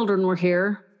my children were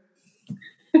here.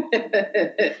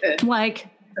 Like,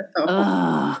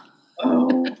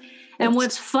 and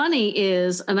what's funny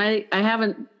is, and I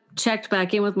haven't checked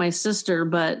back in with my sister,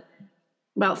 but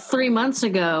about 3 months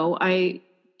ago, I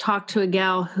talked to a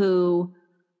gal who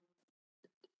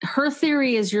her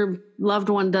theory is your loved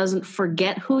one doesn't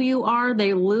forget who you are.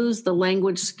 They lose the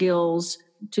language skills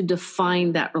to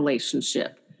define that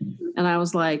relationship. And I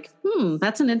was like,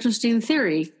 that's an interesting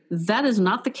theory. That is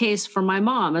not the case for my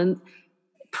mom. And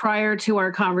prior to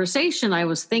our conversation, I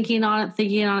was thinking on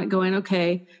it, going,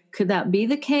 okay, could that be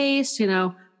the case? You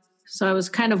know, so I was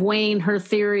kind of weighing her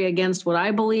theory against what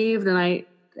I believed. And I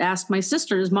asked my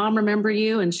sister, does mom remember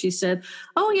you? And she said,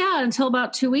 oh yeah, until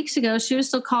about 2 weeks ago, she was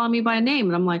still calling me by name.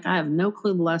 And I'm like, I have no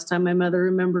clue the last time my mother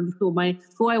remembered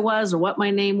who I was or what my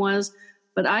name was.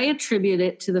 But I attribute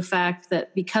it to the fact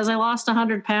that because I lost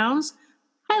 100 pounds,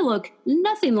 I look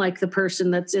nothing like the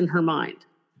person that's in her mind.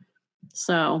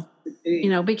 So, you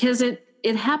know, because it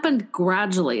happened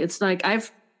gradually. It's like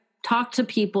I've talked to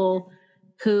people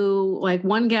who, like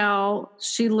one gal,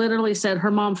 she literally said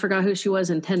her mom forgot who she was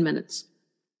in 10 minutes.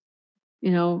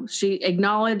 You know, she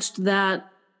acknowledged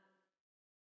that.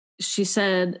 She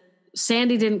said,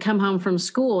 Sandy didn't come home from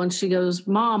school. And she goes,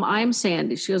 Mom, I'm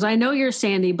Sandy. She goes, I know you're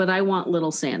Sandy, but I want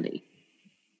little Sandy.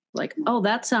 Like, oh,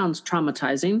 that sounds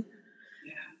traumatizing.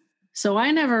 Yeah. So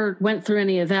I never went through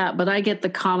any of that, but I get the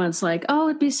comments like, oh,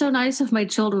 it'd be so nice if my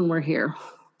children were here.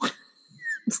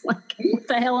 It's like, what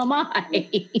the hell am I?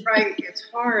 Right. It's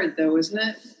hard though, isn't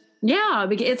it? Yeah.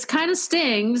 It's kind of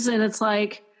stings. And it's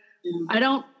like,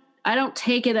 I don't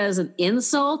take it as an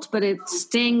insult, but it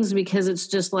stings because it's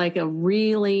just like a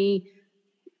really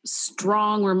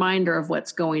strong reminder of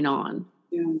what's going on.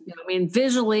 Yeah. You know, I mean,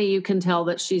 visually you can tell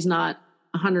that she's not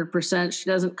 100%. She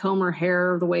doesn't comb her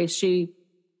hair the way she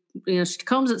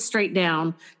combs it straight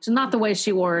down. It's not the way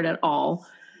she wore it at all.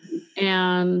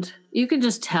 And you can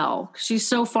just tell she's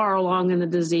so far along in the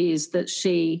disease that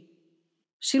she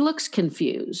looks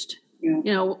confused. Yeah.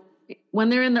 You know, when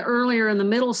they're in the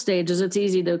middle stages, it's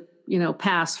easy to, you know,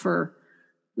 pass for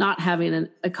not having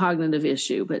a cognitive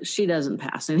issue, but she doesn't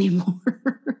pass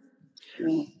anymore.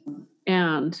 Yeah.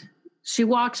 And she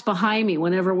walks behind me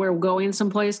whenever we're going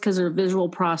someplace because her visual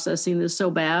processing is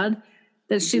so bad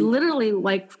that she literally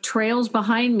like trails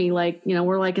behind me. Like, you know,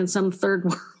 we're like in some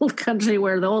third world country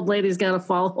where the old lady's got to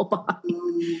follow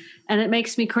behind. And it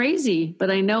makes me crazy, but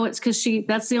I know it's because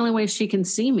that's the only way she can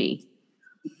see me.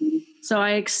 So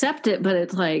I accept it, but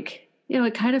it's like, you know,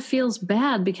 it kind of feels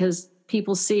bad because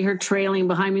people see her trailing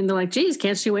behind me and they're like, geez,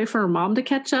 can't she wait for her mom to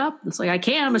catch up? It's like, I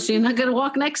can, but she's not going to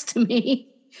walk next to me.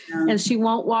 Yeah. And she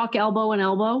won't walk elbow in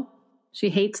elbow. She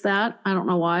hates that. I don't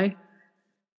know why.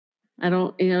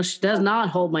 She does not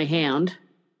hold my hand,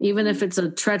 even if it's a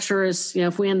treacherous, you know,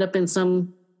 if we end up in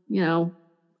some, you know,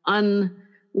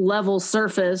 unlevel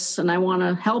surface and I want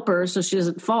to help her so she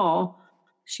doesn't fall.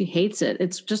 She hates it.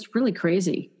 It's just really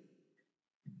crazy.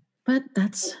 But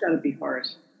it's got to be hard.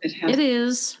 It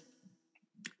is.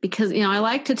 Because, I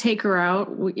like to take her out.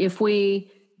 If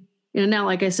we, now,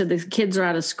 like I said, the kids are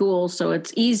out of school, so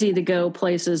it's easy to go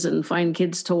places and find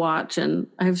kids to watch. And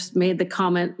I've made the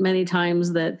comment many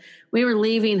times that we were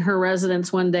leaving her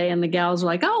residence one day and the gals were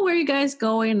like, "Oh, where are you guys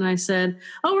going?" And I said,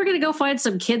 "Oh, we're going to go find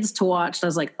some kids to watch." And I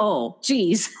was like, "Oh,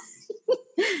 geez,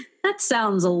 that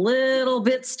sounds a little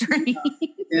bit strange."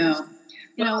 Yeah.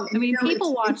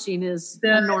 People watching is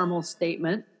a normal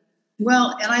statement.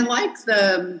 Well, and I like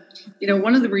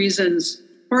one of the reasons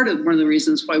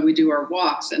why we do our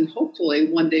walks, and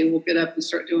hopefully one day we'll get up and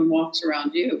start doing walks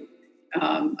around you.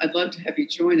 I'd love to have you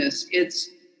join us. It's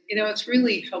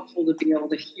really helpful to be able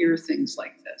to hear things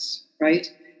like this,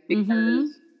 right?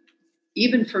 Because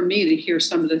even for me to hear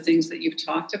some of the things that you've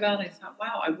talked about, I thought,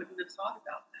 wow, I wouldn't have thought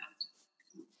about that.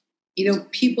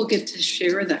 People get to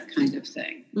share that kind of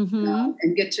thing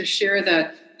and get to share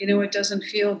that, it doesn't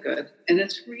feel good. And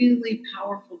it's really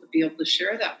powerful to be able to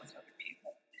share that with other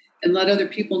people and let other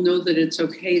people know that it's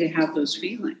okay to have those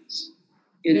feelings.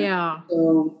 Yeah.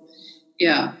 So,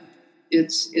 yeah,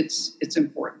 it's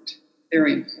important.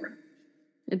 Very important.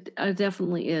 It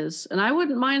definitely is. And I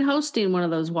wouldn't mind hosting one of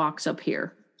those walks up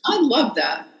here. I'd love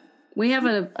that. We have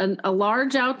a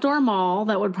large outdoor mall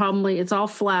that would it's all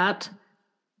flat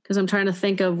because I'm trying to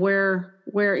think of where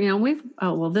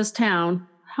this town,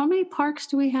 how many parks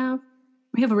do we have?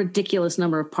 We have a ridiculous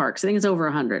number of parks. I think it's over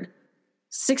 100.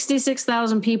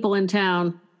 66,000 people in town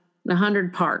and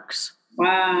 100 parks.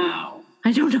 Wow.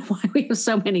 I don't know why we have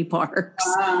so many parks.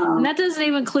 Wow. And that doesn't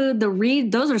even include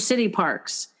those are city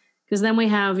parks. Because then we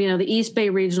have, the East Bay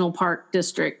Regional Park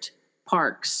District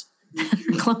parks.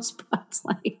 Close spots.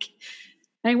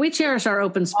 We cherish our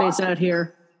open space out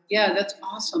here. Yeah, that's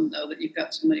awesome, though, that you've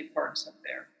got so many parks up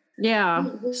there.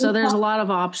 Yeah, so there's a lot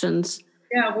of options.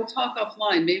 Yeah, we'll talk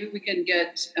offline. Maybe we can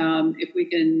get, if we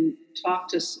can talk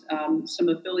to some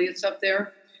affiliates up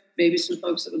there, maybe some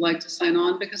folks that would like to sign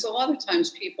on, because a lot of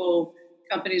times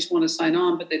companies want to sign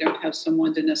on, but they don't have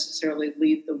someone to necessarily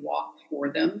lead the walk for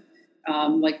them.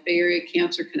 Like Bay Area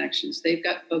Cancer Connections, they've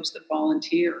got folks that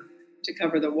volunteer to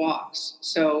cover the walks.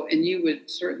 So, and you would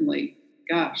certainly,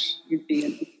 you'd be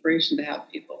an inspiration to have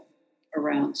people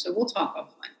around. So we'll talk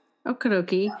offline. Okie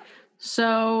dokie.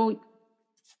 So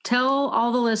tell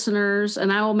all the listeners,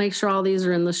 and I will make sure all these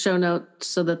are in the show notes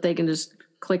so that they can just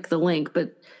click the link,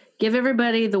 but give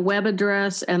everybody the web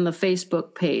address and the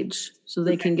Facebook page so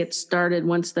they can get started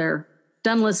once they're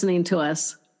done listening to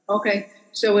us. Okay.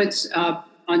 So it's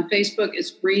on Facebook,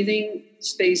 it's Breathing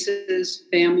Spaces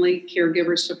Family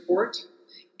Caregiver Support.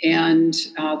 And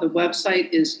the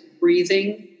website is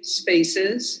Breathing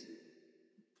Spaces,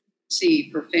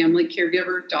 for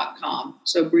familycaregiver.com.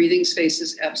 So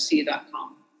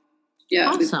breathingspacesfc.com. Yeah.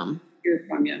 Awesome. Hear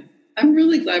from you. I'm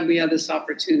really glad we had this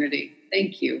opportunity.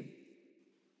 Thank you.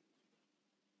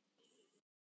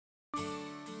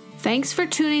 Thanks for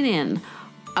tuning in.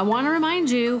 I want to remind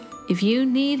you, if you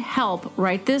need help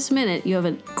right this minute, you have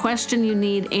a question you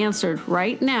need answered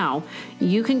right now,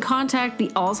 you can contact the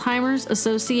Alzheimer's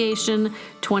Association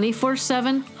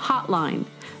 24/7 hotline.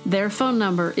 Their phone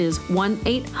number is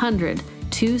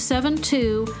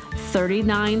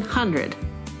 1-800-272-3900.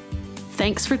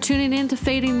 Thanks for tuning in to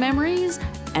Fading Memories,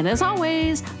 and as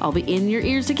always, I'll be in your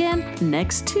ears again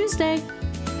next Tuesday.